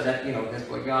all of a sudden, that's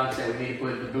what God said, we need to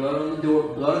put the blood on the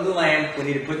door, blood of the Lamb, we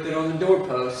need to put that on the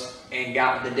doorpost, and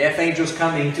God, the death angel's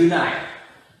coming tonight.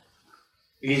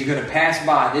 He's going to pass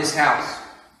by this house.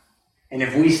 And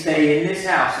if we stay in this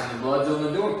house and the blood's on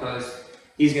the doorpost,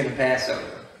 he's going to pass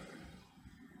over.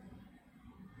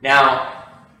 Now,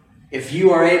 if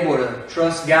you are able to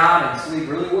trust God and sleep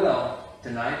really well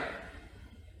tonight,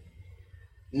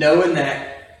 knowing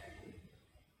that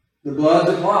the blood's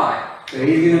applied, so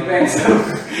he's going to pass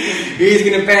over. He's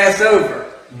going to pass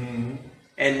over. Mm-hmm.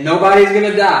 And nobody's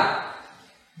going to die.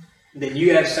 Then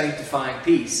you have sanctifying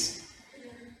peace.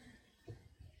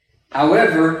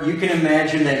 However, you can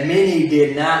imagine that many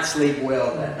did not sleep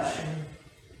well that night.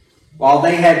 While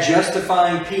they had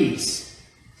justifying peace,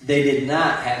 they did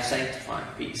not have sanctifying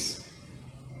peace.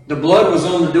 The blood was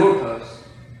on the doorpost,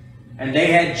 and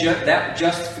they had that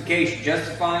justification,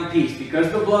 justifying peace.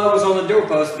 Because the blood was on the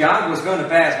doorpost, God was going to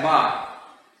pass by.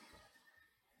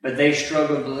 But they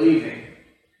struggled believing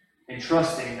and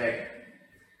trusting that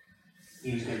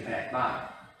he was going to pass by.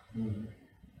 Mm-hmm.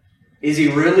 Is he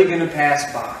really going to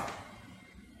pass by?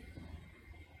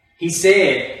 He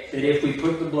said that if we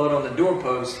put the blood on the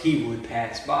doorpost, he would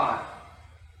pass by.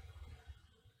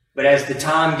 But as the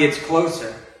time gets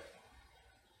closer,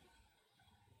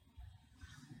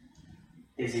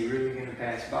 is he really going to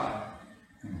pass by?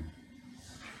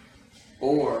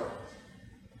 Or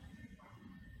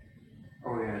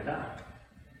are we going to die?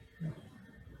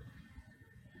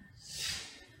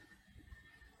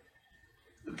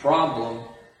 The problem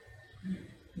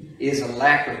is a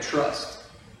lack of trust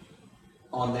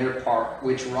on their part,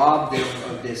 which robbed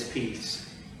them of this peace.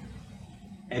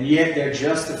 And yet their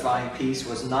justifying peace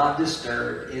was not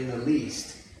disturbed in the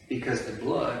least, because the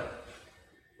blood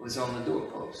was on the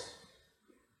doorpost.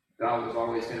 God was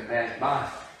always going to pass by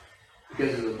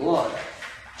because of the blood.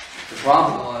 The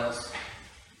problem was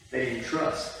they didn't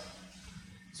trust.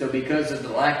 So because of the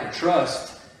lack of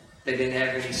trust, they didn't have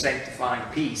any sanctifying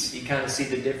peace. You kind of see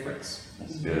the difference.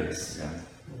 That's good.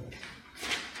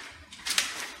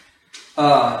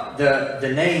 Yeah.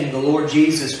 The name, the Lord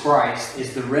Jesus Christ,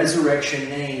 is the resurrection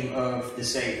name of the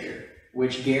Savior,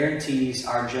 which guarantees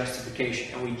our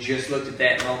justification. And we just looked at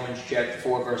that in Romans chapter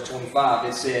 4, verse 25.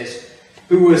 It says,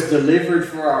 who was delivered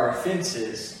for our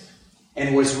offenses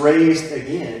and was raised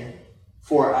again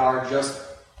for our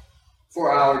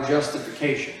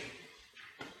justification.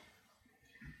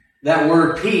 That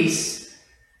word peace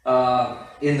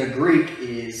in the Greek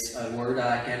is a word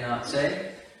I cannot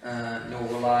say, nor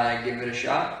will I give it a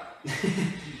shot.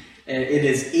 And it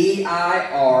is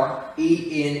E-I-R-E-N-E,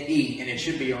 and it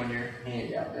should be on your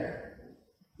handout there.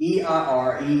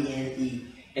 E-I-R-E-N-E.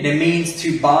 And it means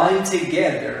to bind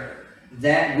together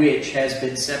that which has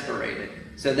been separated.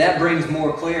 So that brings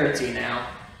more clarity now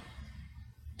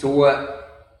to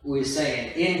what we're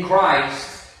saying. In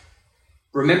Christ,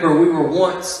 remember we were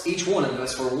once, each one of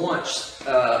us were once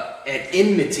at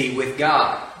enmity with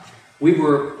God. We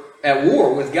were at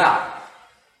war with God.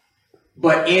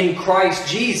 But in Christ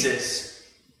Jesus,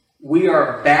 we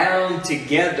are bound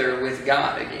together with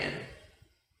God again.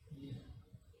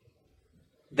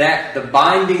 That the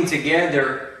binding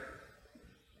together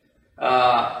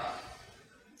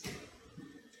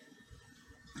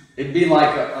it'd be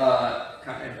like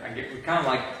I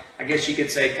guess you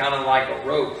could say kind of like a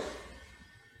rope,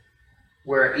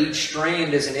 where each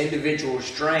strand is an individual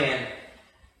strand,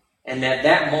 and at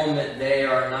that moment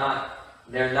they're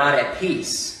not at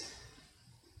peace.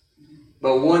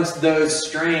 But once those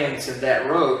strands of that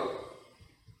rope,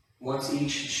 once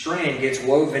each strand gets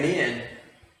woven in,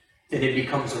 then it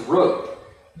becomes a rope.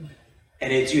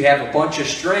 And you have a bunch of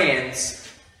strands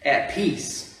at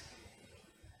peace.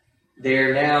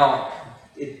 They're now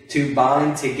to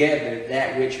bind together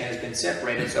that which has been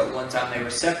separated. So at one time they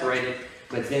were separated,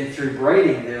 but then through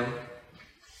braiding them,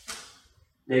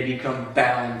 they become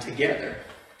bound together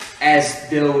as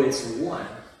though it's one.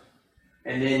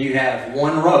 And then you have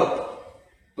one rope.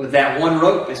 But that one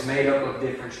rope is made up of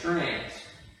different strands.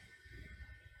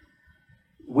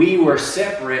 We were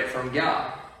separate from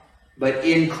God. But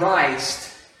in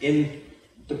Christ, in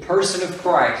the person of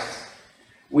Christ,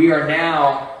 we are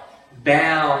now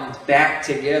bound back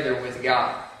together with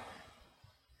God.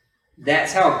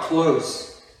 That's how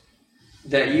close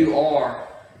that you are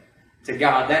to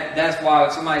God. That's why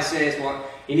if somebody says, well,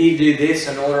 you need to do this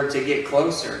in order to get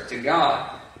closer to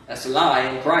God, that's a lie.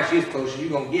 In Christ, you're as close as you're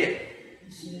going to get.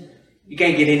 You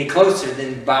can't get any closer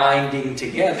than binding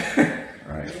together.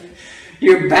 Right.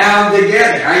 You're bound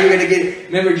together. How are you going to get...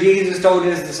 Remember, Jesus told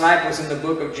his disciples in the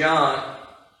book of John,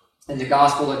 in the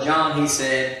Gospel of John, he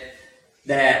said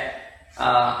that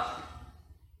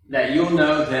you'll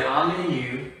know that I'm in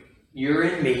you, you're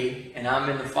in me, and I'm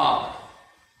in the Father.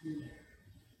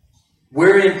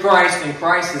 We're in Christ, and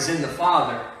Christ is in the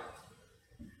Father.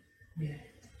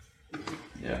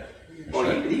 Yeah.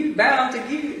 Well, you bound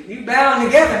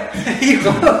together. you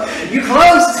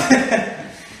close.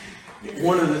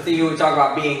 One of the things we talk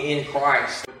about being in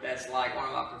Christ. That's like one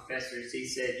of my professors. He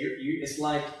said, it's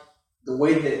like the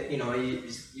way that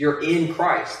you're in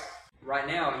Christ right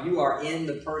now. You are in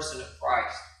the person of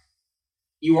Christ.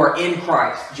 You are in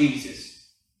Christ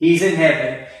Jesus. He's in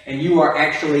heaven, and you are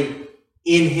actually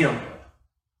in Him.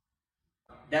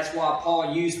 That's why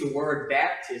Paul used the word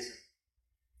baptism.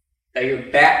 That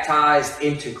you're baptized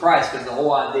into Christ, because the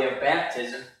whole idea of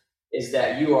baptism is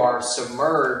that you are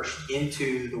submerged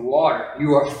into the water.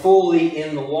 You are fully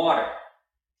in the water.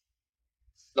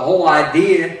 The whole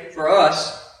idea for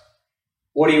us,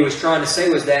 what he was trying to say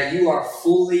was that you are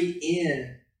fully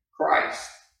in Christ.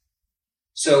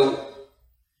 So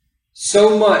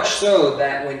much so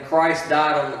that when Christ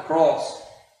died on the cross,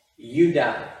 you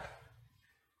died.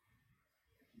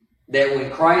 That when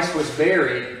Christ was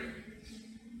buried,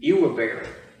 you were buried.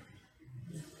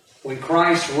 When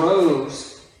Christ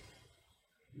rose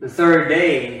the third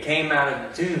day and came out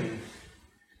of the tomb,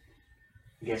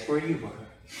 guess where you were?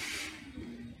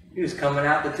 He was coming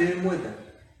out the tomb with them.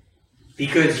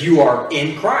 Because you are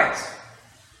in Christ.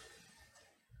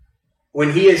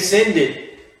 When He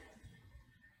ascended,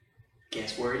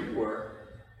 guess where you were?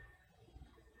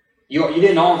 You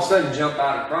didn't all of a sudden jump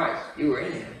out of Christ. You were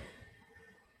in Him.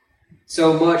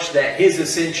 So much that His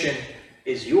ascension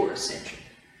is your ascension.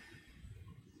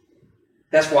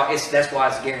 That's why it's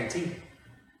guaranteed.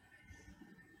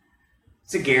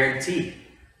 It's a guarantee.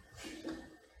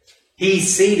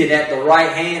 He's seated at the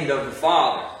right hand of the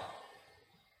Father.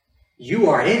 you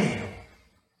are in Him.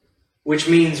 Which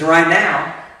means right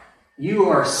now, you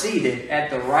are seated at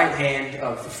the right hand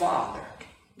of the Father.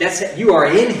 That's it. You are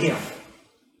in Him.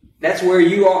 That's where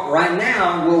you are right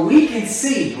now. What we can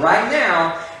see right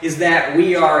now is that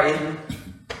we are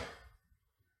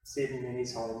sitting in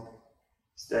His home,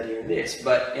 studying this.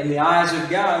 But in the eyes of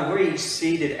God, we're each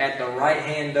seated at the right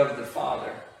hand of the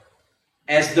Father,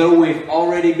 as though we've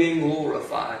already been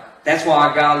glorified. That's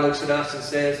why God looks at us and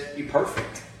says, "You're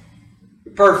perfect.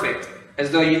 You're perfect." As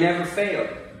though you never failed.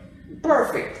 You're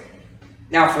perfect.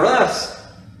 Now for us,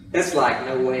 that's like,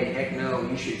 no way, heck no.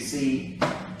 You should see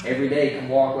every day, come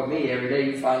walk with me. Every day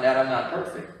you find out I'm not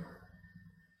perfect.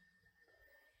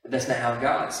 But that's not how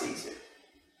God sees it.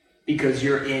 Because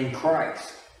you're in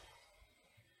Christ.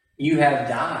 You have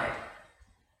died.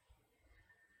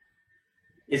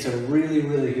 It's a really,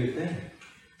 really good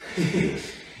thing.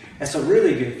 That's a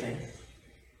really good thing.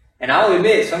 And I'll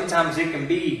admit, sometimes it can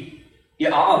be,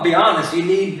 I'll be honest, you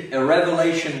need a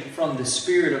revelation from the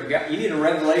Spirit of God. You need a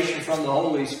revelation from the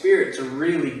Holy Spirit to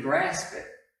really grasp it.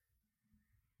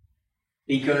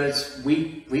 Because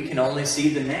we can only see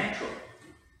the natural.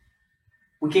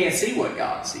 We can't see what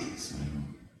God sees.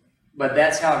 But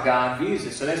that's how God views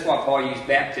it. So that's why Paul used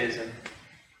baptism.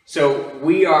 So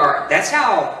that's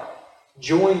how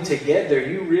joined together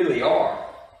you really are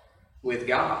with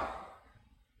God.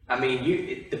 I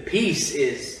mean, the peace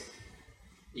is,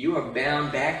 you are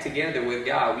bound back together with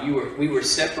God. We were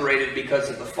separated because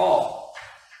of the fall.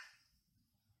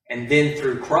 And then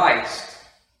through Christ,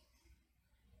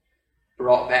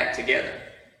 brought back together.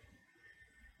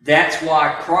 That's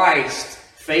why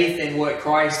faith in what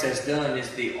Christ has done is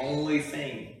the only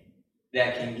thing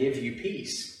that can give you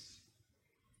peace.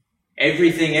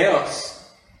 Everything else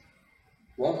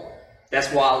won't. That's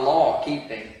why law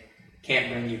keeping can't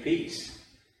bring you peace.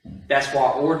 That's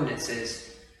why ordinances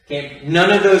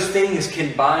none of those things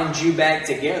can bind you back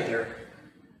together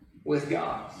with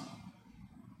God.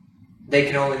 They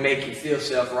can only make you feel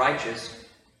self-righteous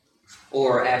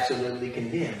or absolutely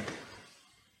condemned.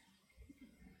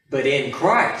 But in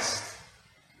Christ,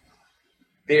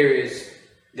 there is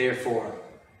therefore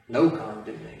no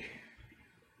condemnation.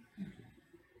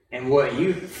 And what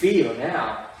you feel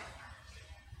now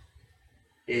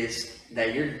is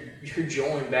that you're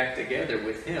joined back together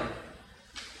with Him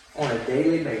on a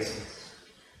daily basis.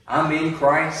 I'm in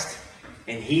Christ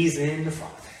and He's in the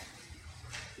Father.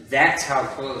 That's how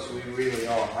close we really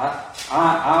are.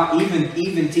 I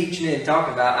even teaching it and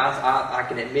talking about it, I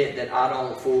can admit that I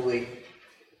don't fully,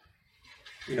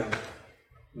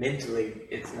 mentally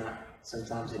it's not.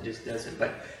 Sometimes it just doesn't.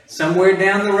 But somewhere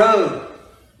down the road,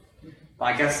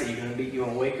 like I said, you're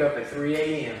gonna wake up at 3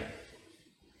 a.m.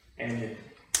 and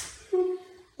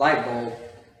light bulb.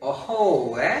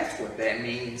 Oh, that's what that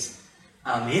means.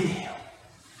 I'm in Him.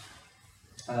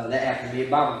 That happened to me at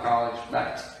Bible college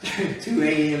about 2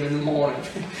 a.m. in the morning.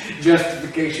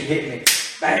 Justification hit me.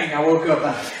 Bang! I woke up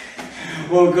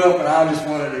and I just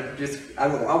wanted to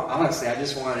honestly, I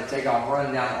just wanted to take off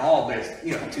running down the hall, but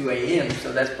it's 2 a.m.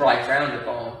 so that's probably frowned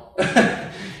upon.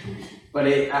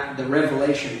 But the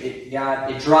revelation,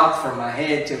 it dropped from my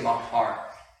head to my heart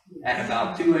at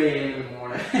about 2 a.m. in the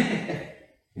morning.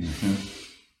 Mm-hmm.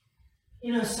 So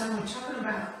you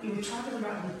were talking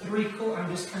about the three core.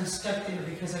 I'm just kind of stuck there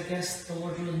because I guess the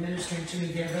Lord really ministering to me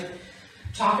there. But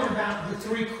talking about the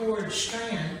three-chord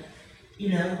strand,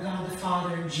 God the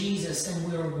Father and Jesus,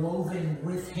 and we're woven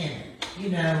with Him.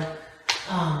 In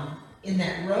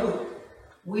that rope,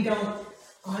 we don't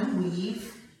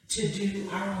unweave to do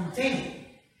our own thing.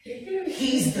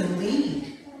 He's the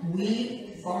lead.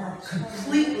 We are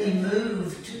completely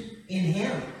moved in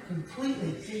Him.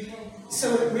 Completely.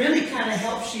 So it really kind of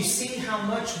helps you see how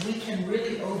much we can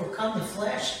really overcome the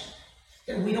flesh.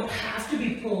 That we don't have to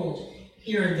be pulled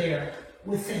here and there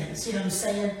with things. You know what I'm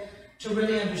saying? To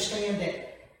really understand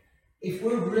that if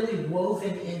we're really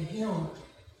woven in Him,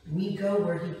 we go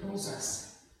where He pulls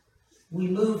us. We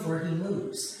move where He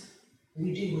moves.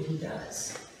 We do what He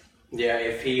does. Yeah,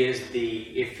 if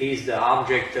He's the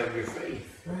object of your faith.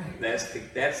 Right. That's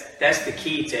the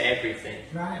key to everything.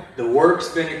 Right. The work's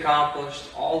been accomplished.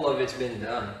 All of it's been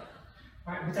done.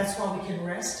 Right, but that's why we can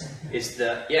rest in Him.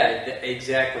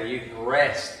 Exactly. You can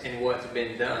rest in what's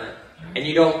been done, and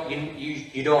you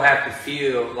don't have to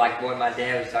feel like what my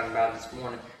dad was talking about this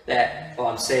morning. That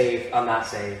I'm saved. I'm not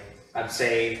saved. I'm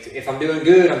saved. If I'm doing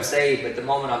good, I'm saved. But the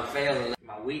moment I'm failing,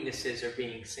 my weaknesses are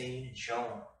being seen and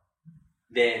shown.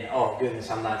 Then, oh goodness,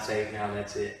 I'm not saved now.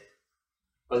 That's it.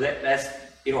 Well, that's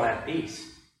you don't have peace.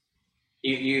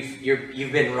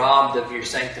 You've been robbed of your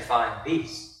sanctifying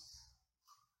peace.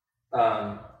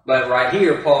 But right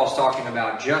here, Paul's talking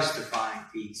about justifying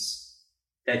peace.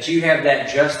 that you have that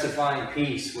justifying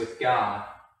peace with God,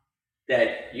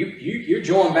 that you're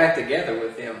joined back together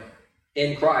with Him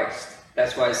in Christ.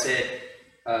 That's why I said,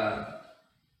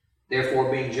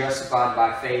 therefore being justified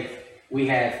by faith, we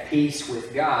have peace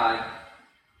with God.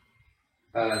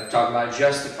 Talking about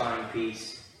justifying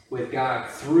peace with God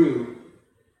through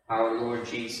our Lord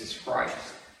Jesus Christ.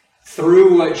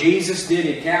 Through what Jesus did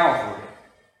at Calvary,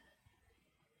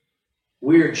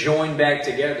 we are joined back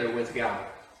together with God.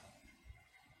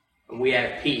 And we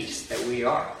have peace that we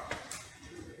are.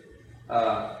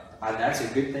 That's a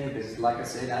good thing, because like I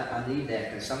said, I need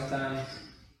that, because sometimes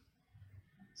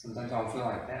I don't feel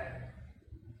like that.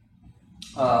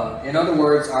 In other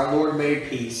words, our Lord made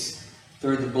peace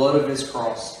through the blood of His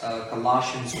cross,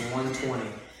 Colossians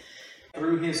 1:20.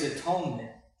 Through His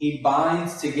atonement, He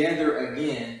binds together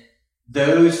again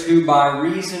those who by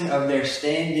reason of their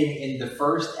standing in the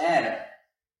first Adam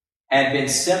had been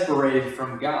separated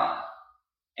from God,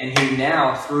 and who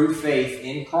now, through faith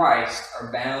in Christ,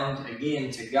 are bound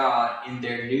again to God in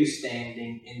their new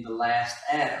standing in the last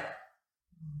Adam,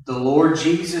 the Lord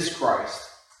Jesus Christ.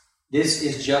 This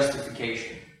is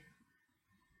justification.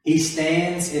 He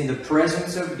stands in the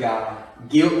presence of God,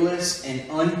 guiltless and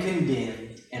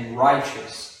uncondemned and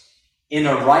righteous, in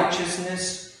a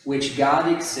righteousness which God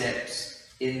accepts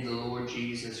in the Lord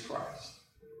Jesus Christ.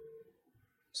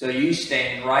 So you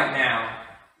stand right now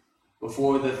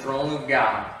before the throne of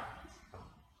God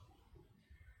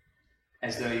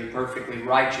as though you're perfectly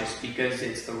righteous, because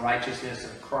it's the righteousness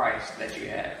of Christ that you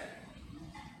have.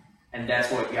 And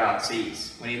that's what God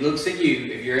sees. When He looks at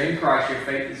you, if you're in Christ, your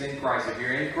faith is in Christ. If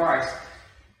you're in Christ,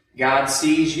 God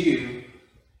sees you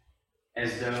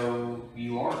as though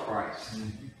you are Christ.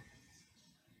 Mm-hmm.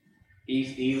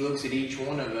 He looks at each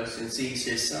one of us and sees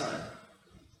His Son.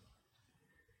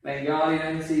 Man, God, He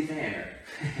doesn't see Tanner.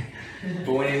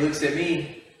 But when He looks at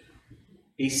me,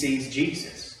 He sees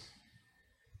Jesus.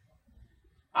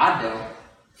 I don't.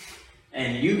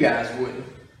 And you guys wouldn't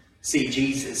see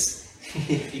Jesus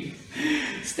if you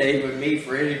stayed with me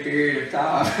for any period of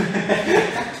time.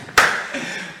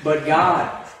 But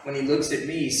God, when He looks at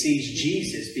me, sees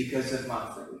Jesus because of my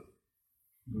faith.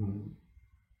 Mm-hmm.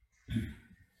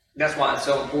 That's why it's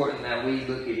so important that we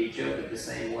look at each other the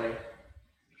same way.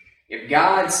 If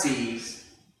God sees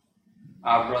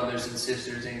our brothers and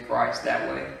sisters in Christ that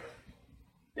way,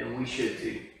 then we should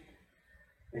too.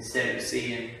 Instead of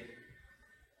seeing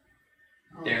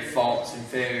their faults and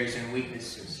failures and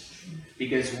weaknesses.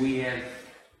 Because we have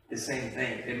the same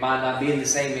thing. It might not be in the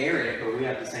same area, but we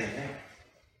have the same thing.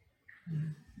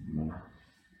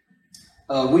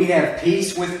 We have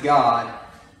peace with God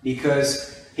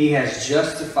because He has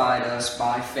justified us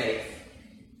by faith.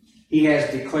 He has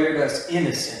declared us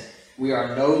innocent. We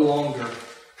are no longer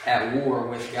at war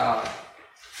with God.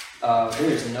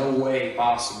 There is no way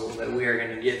possible that we are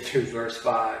going to get through verse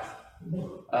 5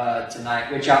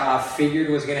 tonight, which I figured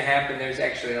was going to happen. There's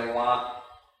actually a lot.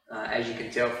 As you can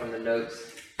tell from the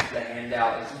notes, the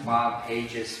handout is 5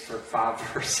 pages for 5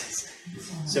 verses.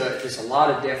 So there's a lot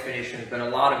of definitions, but a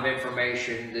lot of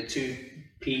information, the two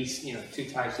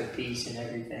types of peace and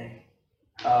everything.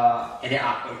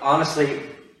 Honestly,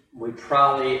 we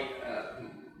probably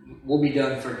we'll be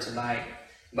done for tonight,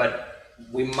 but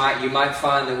you might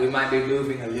find that we might be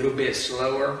moving a little bit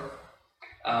slower.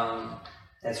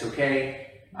 That's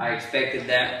okay. I expected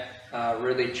that.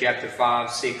 Really, chapter 5,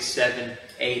 6, 7,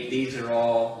 8, these are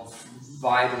all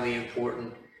vitally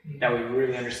important that we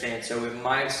really understand. So we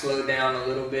might slow down a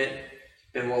little bit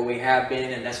than what we have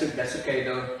been, and that's okay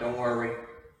though. Don't worry.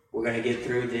 We're going to get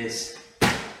through this.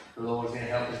 The Lord's going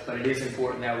to help us, but it is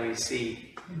important that we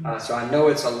see. So I know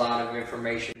it's a lot of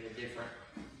information, the different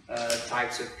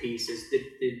types of pieces.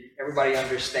 Did everybody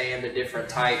understand the different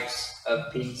types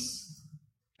of peace?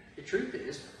 The truth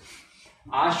is,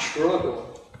 I struggle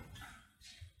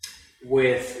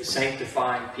with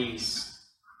sanctifying peace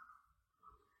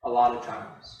a lot of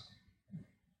times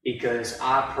because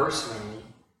I personally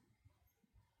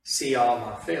see all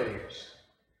my failures.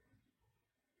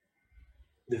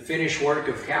 The finished work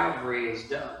of Calvary is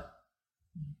done.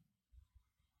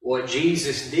 What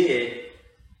Jesus did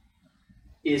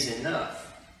is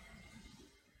enough.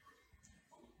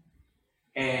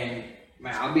 And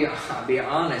man, I'll be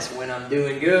honest, when I'm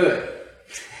doing good,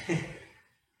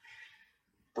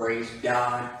 praise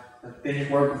God, the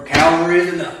finished work of Calvary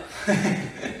is enough.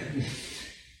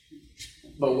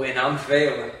 But when I'm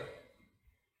failing,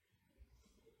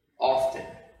 often,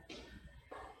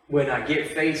 when I get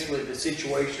faced with a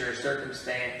situation or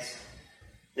circumstance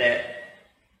that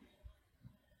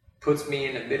puts me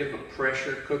in a bit of a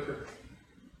pressure cooker,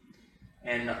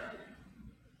 and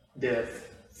the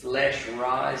flesh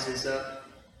rises up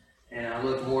and I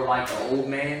look more like the old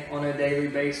man on a daily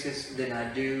basis than I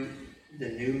do the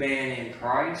new man in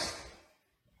Christ,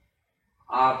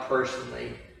 I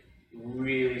personally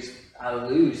I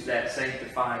lose that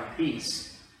sanctifying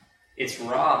peace. It's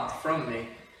robbed from me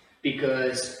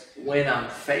because when I'm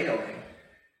failing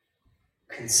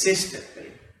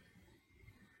consistently,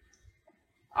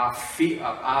 I feel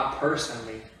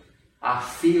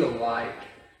like,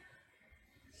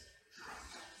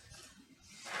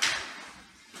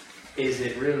 is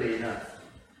it really enough?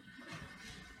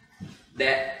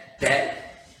 That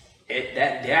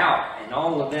doubt and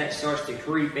all of that starts to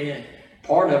creep in.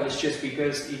 Part of it's just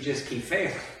because you just keep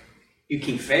failing. You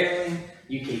keep failing,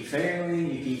 you keep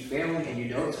failing, you keep failing, and you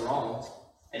know it's wrong,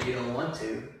 and you don't want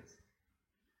to.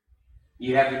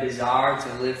 You have a desire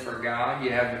to live for God. You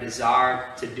have a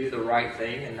desire to do the right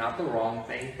thing and not the wrong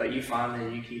thing, but you find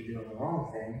that you keep doing the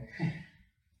wrong thing.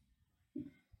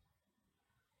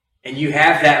 And you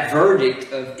have that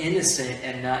verdict of innocent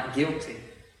and not guilty.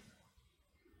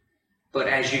 But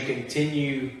as you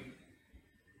continue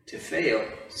to fail,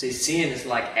 see, sin is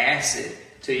like acid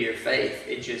to your faith.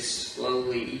 It just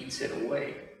slowly eats it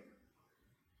away.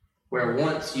 Where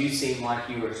once you seem like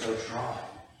you were so strong,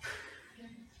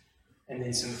 and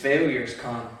then some failures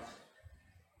come,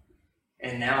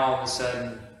 and now all of a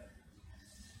sudden,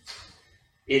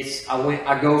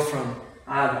 I go from,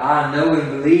 I know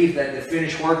and believe that the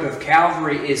finished work of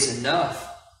Calvary is enough,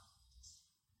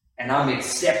 and I'm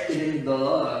accepted in the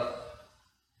beloved,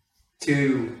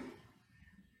 to,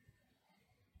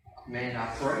 man, I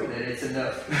pray that it's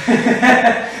enough.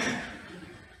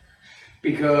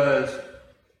 Because,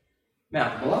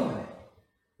 man, I'm blowing it.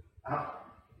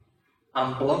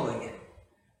 I'm blowing it.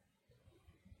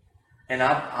 And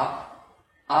I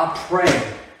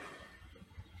pray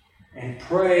and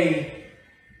pray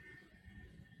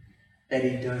that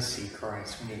he does see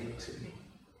Christ when he looks at me.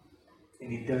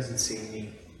 And he doesn't see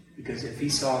me. Because if he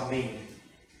saw me,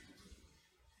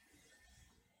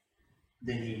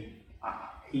 then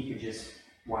he could just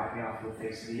wipe me off the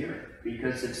face of the earth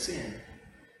because of sin.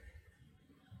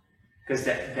 Because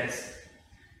that's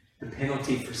the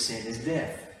penalty for sin is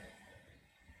death.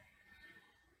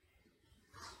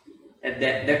 And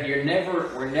that we're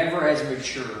never as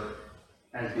mature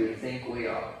as we think we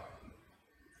are.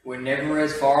 We're never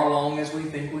as far along as we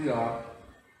think we are.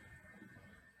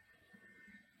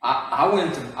 I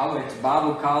went to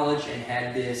Bible college and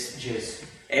had this just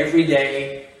every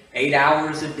day, 8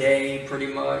 hours a day, pretty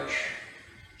much.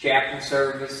 Chapel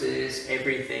services,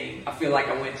 everything. I feel like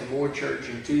I went to more church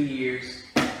in 2 years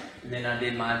than I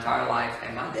did my entire life,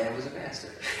 and my dad was a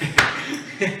pastor.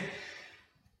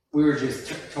 We were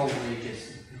just totally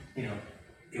just,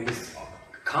 it was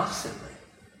constantly.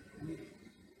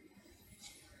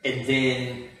 And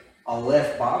then I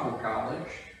left Bible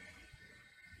college,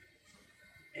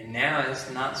 and now it's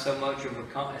not so much of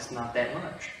it's not that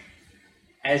much.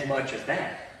 As much as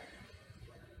that.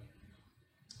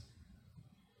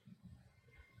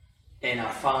 And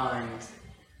I find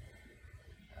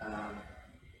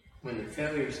when the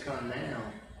failures come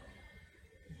down,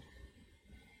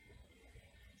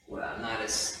 well, I'm not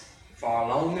as far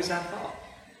along as I thought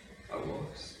I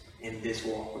was in this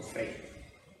walk of faith.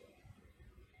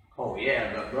 Oh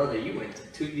yeah, but brother, you went to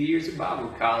 2 years of Bible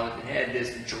college and had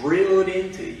this drilled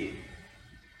into you.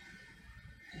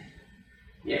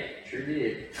 Yeah, sure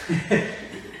did.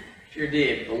 Sure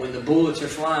did. But when the bullets are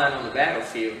flying on the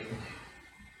battlefield,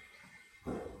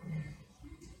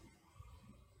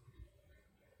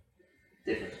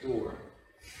 different story.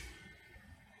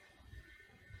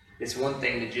 It's one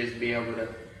thing to just be able to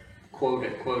quote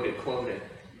it.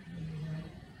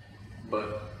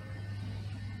 But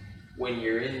when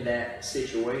you're in that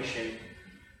situation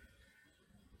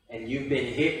and you've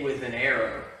been hit with an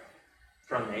arrow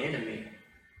from the enemy,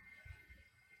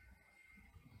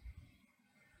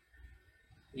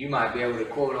 you might be able to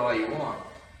quote all you want.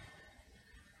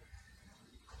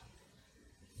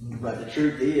 But the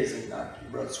truth is, and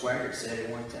like Brother Swagger said it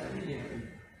one time,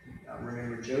 I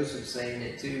remember Joseph saying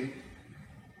it too,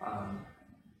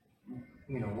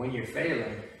 when you're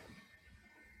failing,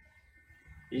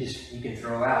 you can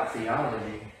throw out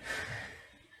theology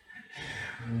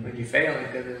when you're failing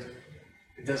because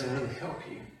it doesn't really help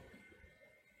you.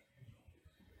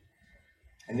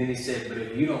 And then he said, but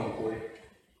if you don't quit,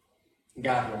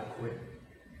 God won't quit.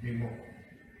 He won't.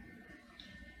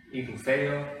 You can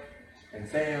fail and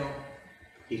fail.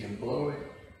 He can blow it.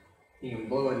 He can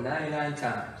blow it 99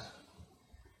 times.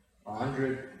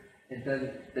 100. It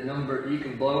doesn't. The number, you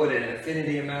can blow it an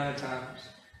infinity amount of times.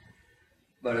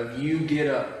 But if you get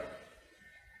up,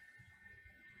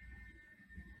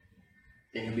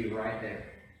 then he'll be right there.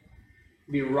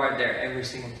 Be right there every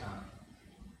single time.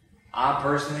 I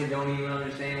personally don't even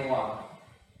understand why.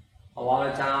 A lot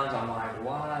of times I'm like,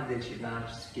 why did you not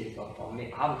just give up on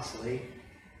me? Obviously,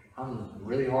 I'm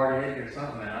really hard-headed or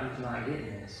something, man. I'm just not getting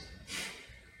this.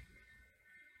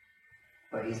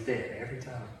 But he's there every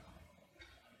time.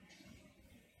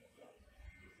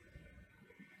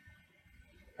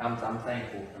 I'm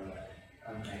thankful for that.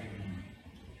 I'm thankful.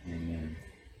 Amen.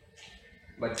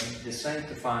 But the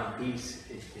sanctifying piece,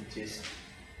 it just,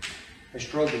 I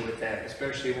struggle with that,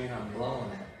 especially when I'm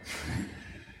blowing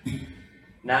it.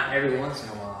 Not every once in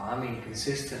a while, I mean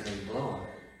consistently blowing it.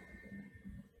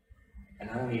 And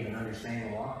I don't even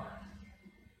understand why.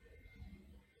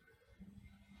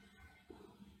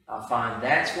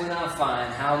 That's when I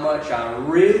find how much I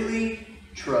really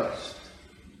trust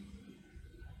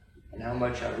and how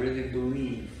much I really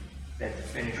believe that the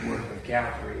finished work of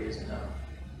Calvary is enough.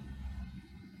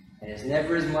 And it's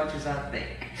never as much as I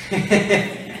think.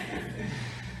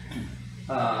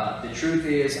 The truth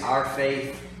is, our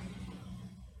faith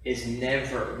is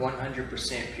never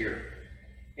 100% pure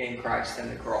in Christ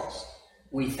and the cross.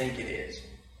 We think it is.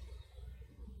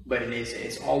 But it is.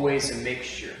 It's always a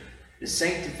mixture. The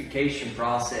sanctification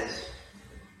process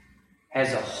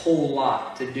has a whole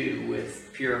lot to do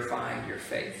with purifying your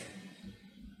faith.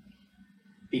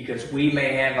 Because we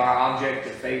may have our object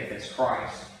of faith as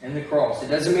Christ and the cross. It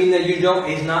doesn't mean that He's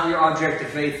not your object of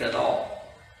faith at all.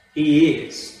 He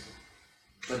is.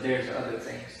 But there's other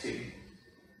things too.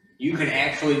 You can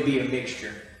actually be a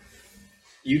mixture.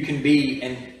 You can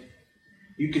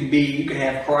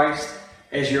have Christ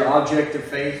as your object of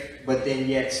faith, but then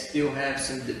yet still have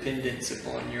some dependence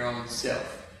upon your own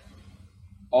self.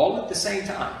 All at the same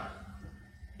time.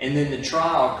 And then the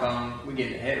trial comes, we're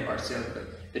getting ahead of ourselves, but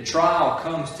the trial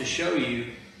comes to show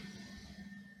you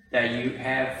that you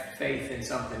have faith in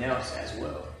something else as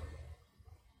well.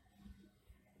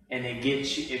 And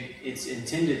it's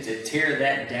intended to tear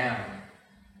that down.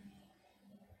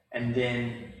 And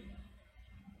then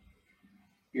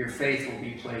your faith will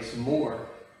be placed more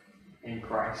in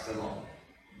Christ alone.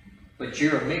 But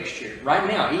you're a mixture. Right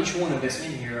now, each one of us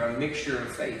in here are a mixture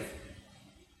of faith.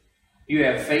 You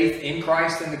have faith in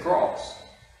Christ and the cross.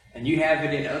 And you have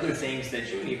it in other things that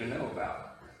you don't even know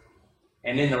about.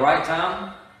 And in the right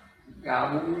time,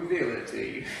 God will reveal it to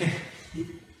you.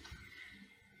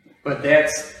 But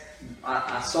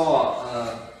I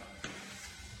saw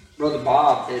Brother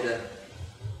Bob did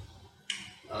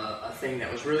a thing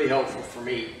that was really helpful for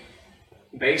me.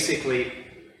 Basically,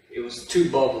 it was two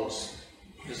bubbles.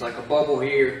 There's like a bubble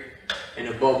here and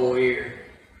a bubble here.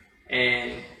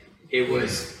 And it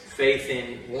was faith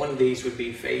in, one of these would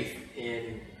be faith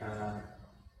in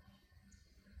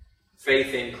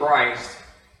Christ,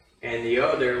 and the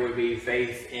other would be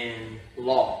faith in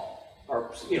law.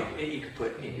 Or, you could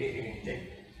put anything.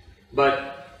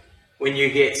 But when you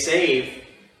get saved,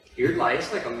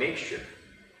 it's like a mixture.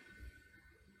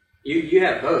 You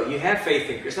have both. You have faith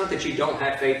in Christ. It's not that you don't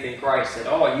have faith in Christ at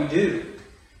all. You do.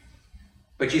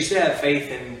 But you still have faith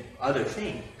in other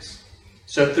things.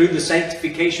 So through the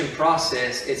sanctification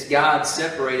process, it's God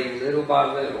separating little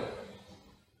by little.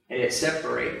 And it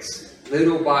separates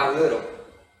little by little.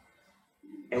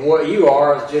 And what you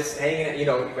are is just hanging,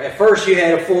 at first you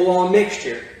had a full-on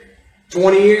mixture.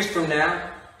 20 years from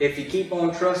now, if you keep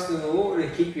on trusting the Lord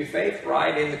and keep your faith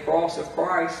right in the cross of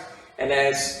Christ, and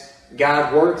as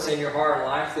God works in your heart and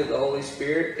life through the Holy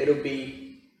Spirit, it'll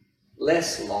be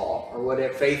less law or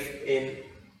whatever, faith in,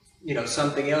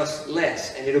 something else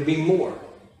less, and it'll be more.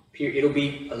 It'll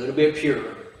be a little bit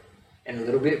purer, and a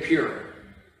little bit purer,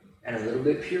 and a little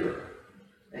bit purer,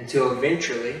 until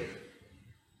eventually,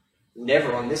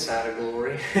 never on this side of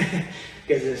glory,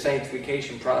 because the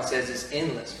sanctification process is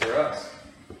endless for us.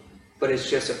 But it's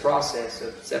just a process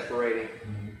of separating,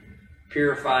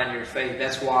 purifying your faith.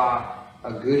 That's why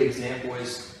a good example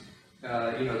is,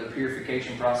 the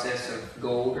purification process of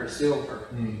gold or silver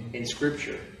in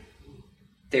Scripture.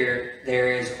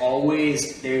 There's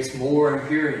more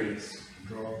impurities.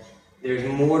 There's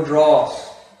more dross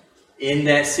in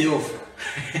that silver.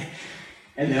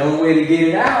 And the only way to get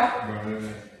it out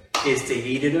is to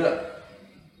heat it up.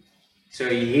 So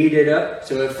you heat it up.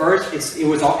 So at first, it's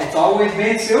always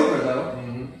been silver though.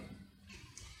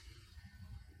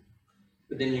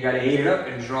 But then you got to heat it up,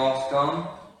 and dross come,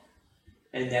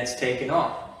 and that's taken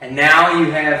off. And now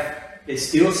it's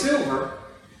still silver.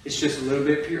 It's just a little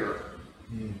bit purer.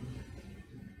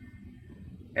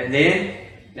 And then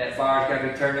that fire's got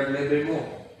to be turned up a little bit more.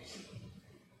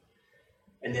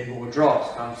 And then more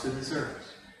dross comes to the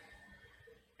surface.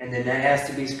 And then that has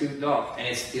to be scooped off. And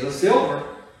it's still silver.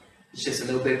 It's just a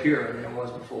little bit purer than it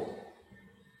was before.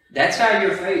 That's how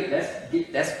your faith.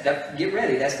 Get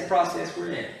ready. That's the process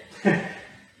we're in.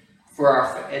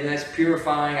 And that's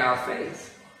purifying our faith.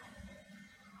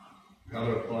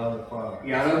 Gotta apply the fire.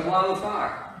 You gotta apply the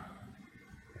fire.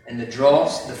 And the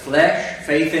dross, the flesh,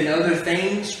 faith in other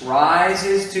things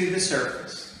rises to the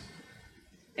surface.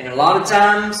 And a lot of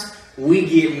times we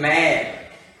get mad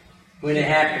when it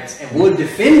happens, and we'll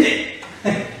defend it.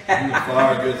 When the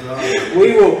fire gets on.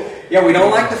 We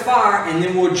don't like the fire, and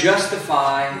then we'll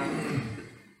justify,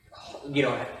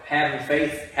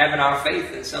 having our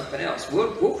faith in something else.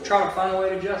 We'll try to find a way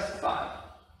to justify it.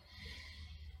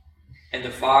 And the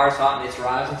fire's hot and it's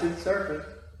rising to the surface.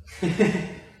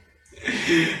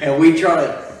 And we try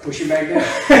to push it back down.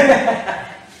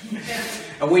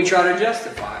 And we try to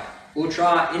justify it. We'll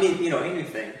try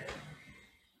anything.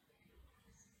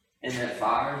 And that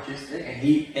fire is just there.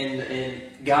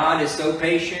 And God is so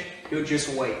patient, He'll just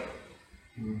wait.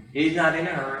 He's not in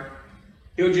a hurry.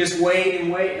 He'll just wait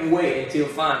and wait and wait until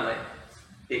finally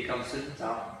it comes to the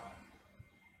top.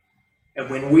 And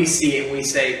when we see it, we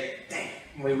say, dang,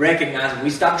 we recognize it. We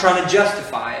stop trying to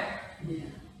justify it. Yeah.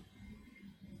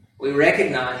 We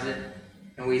recognize it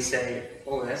and we say,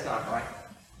 oh, that's not right.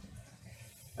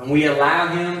 And we allow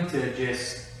Him to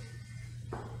just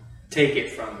take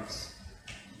it from us.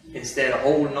 Instead of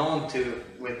holding on to it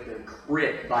with the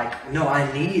grip, like, no,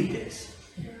 I need this.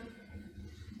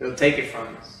 He'll take it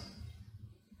from us.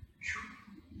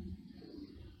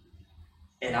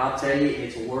 And I'll tell you,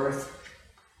 it's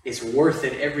worth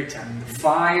it every time. The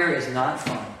fire is not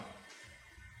fun.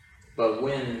 But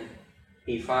when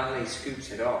He finally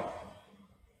scoops it off,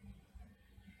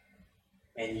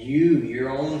 and your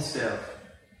own self,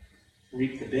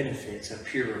 reap the benefits of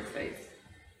pure faith.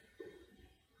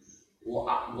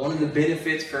 One of the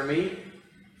benefits for me,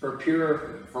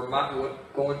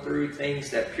 going through things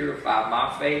that purify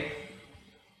my faith,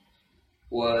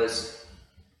 was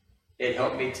it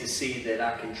helped me to see that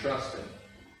I can trust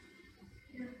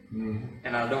Him.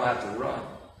 And I don't have to run.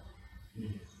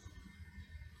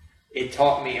 It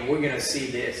taught me, and we're going to see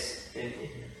this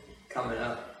coming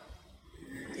up.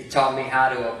 It taught me how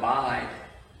to abide.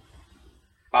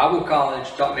 Bible college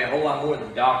taught me a whole lot more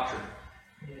than doctrine.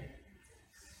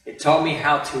 It taught me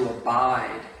how to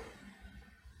abide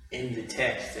in the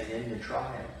test and in the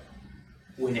trial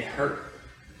when it hurt.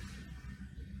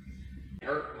 It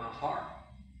hurt my heart.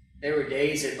 There were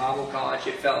days at Bible college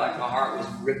it felt like my heart was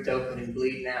ripped open and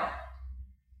bleeding out.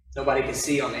 Nobody could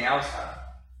see on the outside.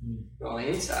 But on the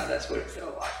inside, that's what it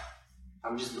felt like.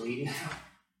 I'm just bleeding out.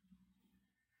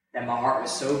 That my heart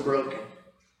was so broken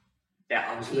that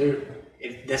I was literally,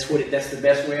 that's the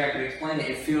best way I can explain it.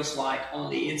 It feels like on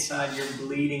the inside you're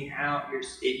bleeding out.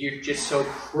 You're just so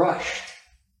crushed.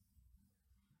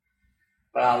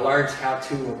 But I learned how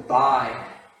to abide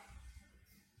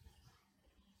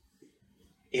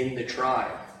in the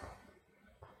trial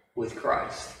with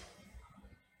Christ.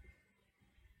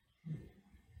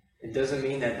 It doesn't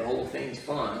mean that the whole thing's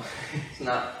fun. It's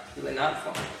really not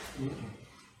fun.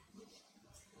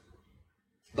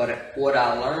 But what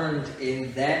I learned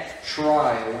in that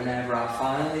trial, whenever I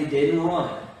finally didn't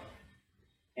run,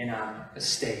 and I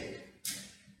stayed,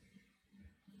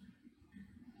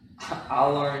 I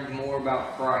learned more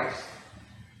about Christ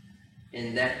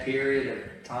in that period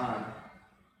of time.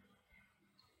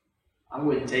 I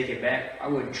wouldn't take it back. I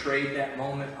wouldn't trade that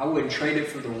moment. I wouldn't trade it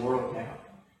for the world now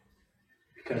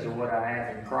because of what I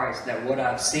have in Christ. That what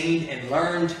I've seen and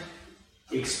learned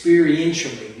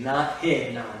experientially, not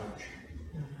head knowledge,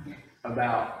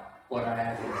 about what I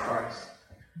have in Christ.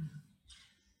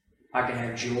 I can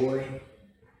have joy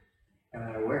no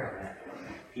matter where I'm at.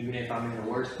 Even if I'm in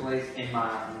the worst place in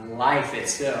my life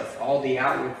itself, all the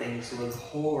outward things look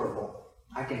horrible.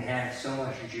 I can have so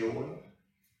much joy.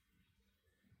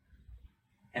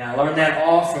 And I learned that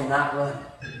all from not running.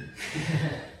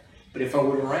 But if I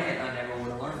would have ran, I never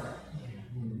would have learned that.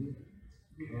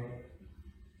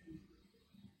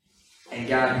 And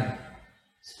God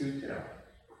scooped it up.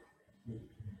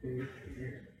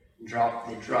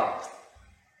 Dropped.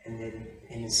 And then,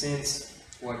 in a sense,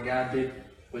 what God did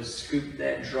was scoop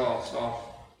that dross off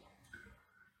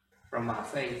from my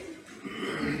faith.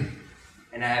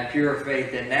 And I had pure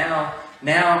faith that now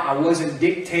I wasn't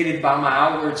dictated by my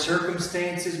outward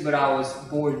circumstances, but I was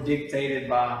more dictated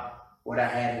by what I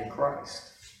had in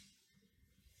Christ.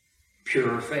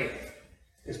 Pure faith.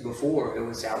 Because before it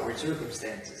was outward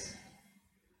circumstances.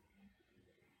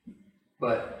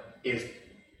 But it's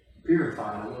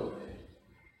purified a little bit.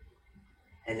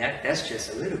 And that's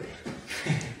just a little bit.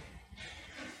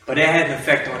 But it had an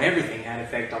effect on everything. It had an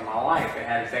effect on my life. It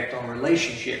had an effect on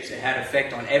relationships. It had an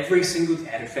effect on it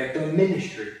had an effect on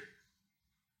ministry.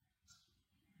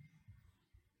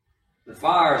 The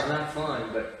fire is not fun,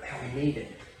 but man, we need it.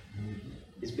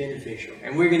 It's beneficial.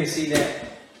 And we're going to see that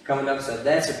coming up. So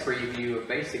that's a preview of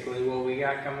basically what we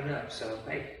got coming up. So,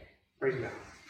 hey, praise God.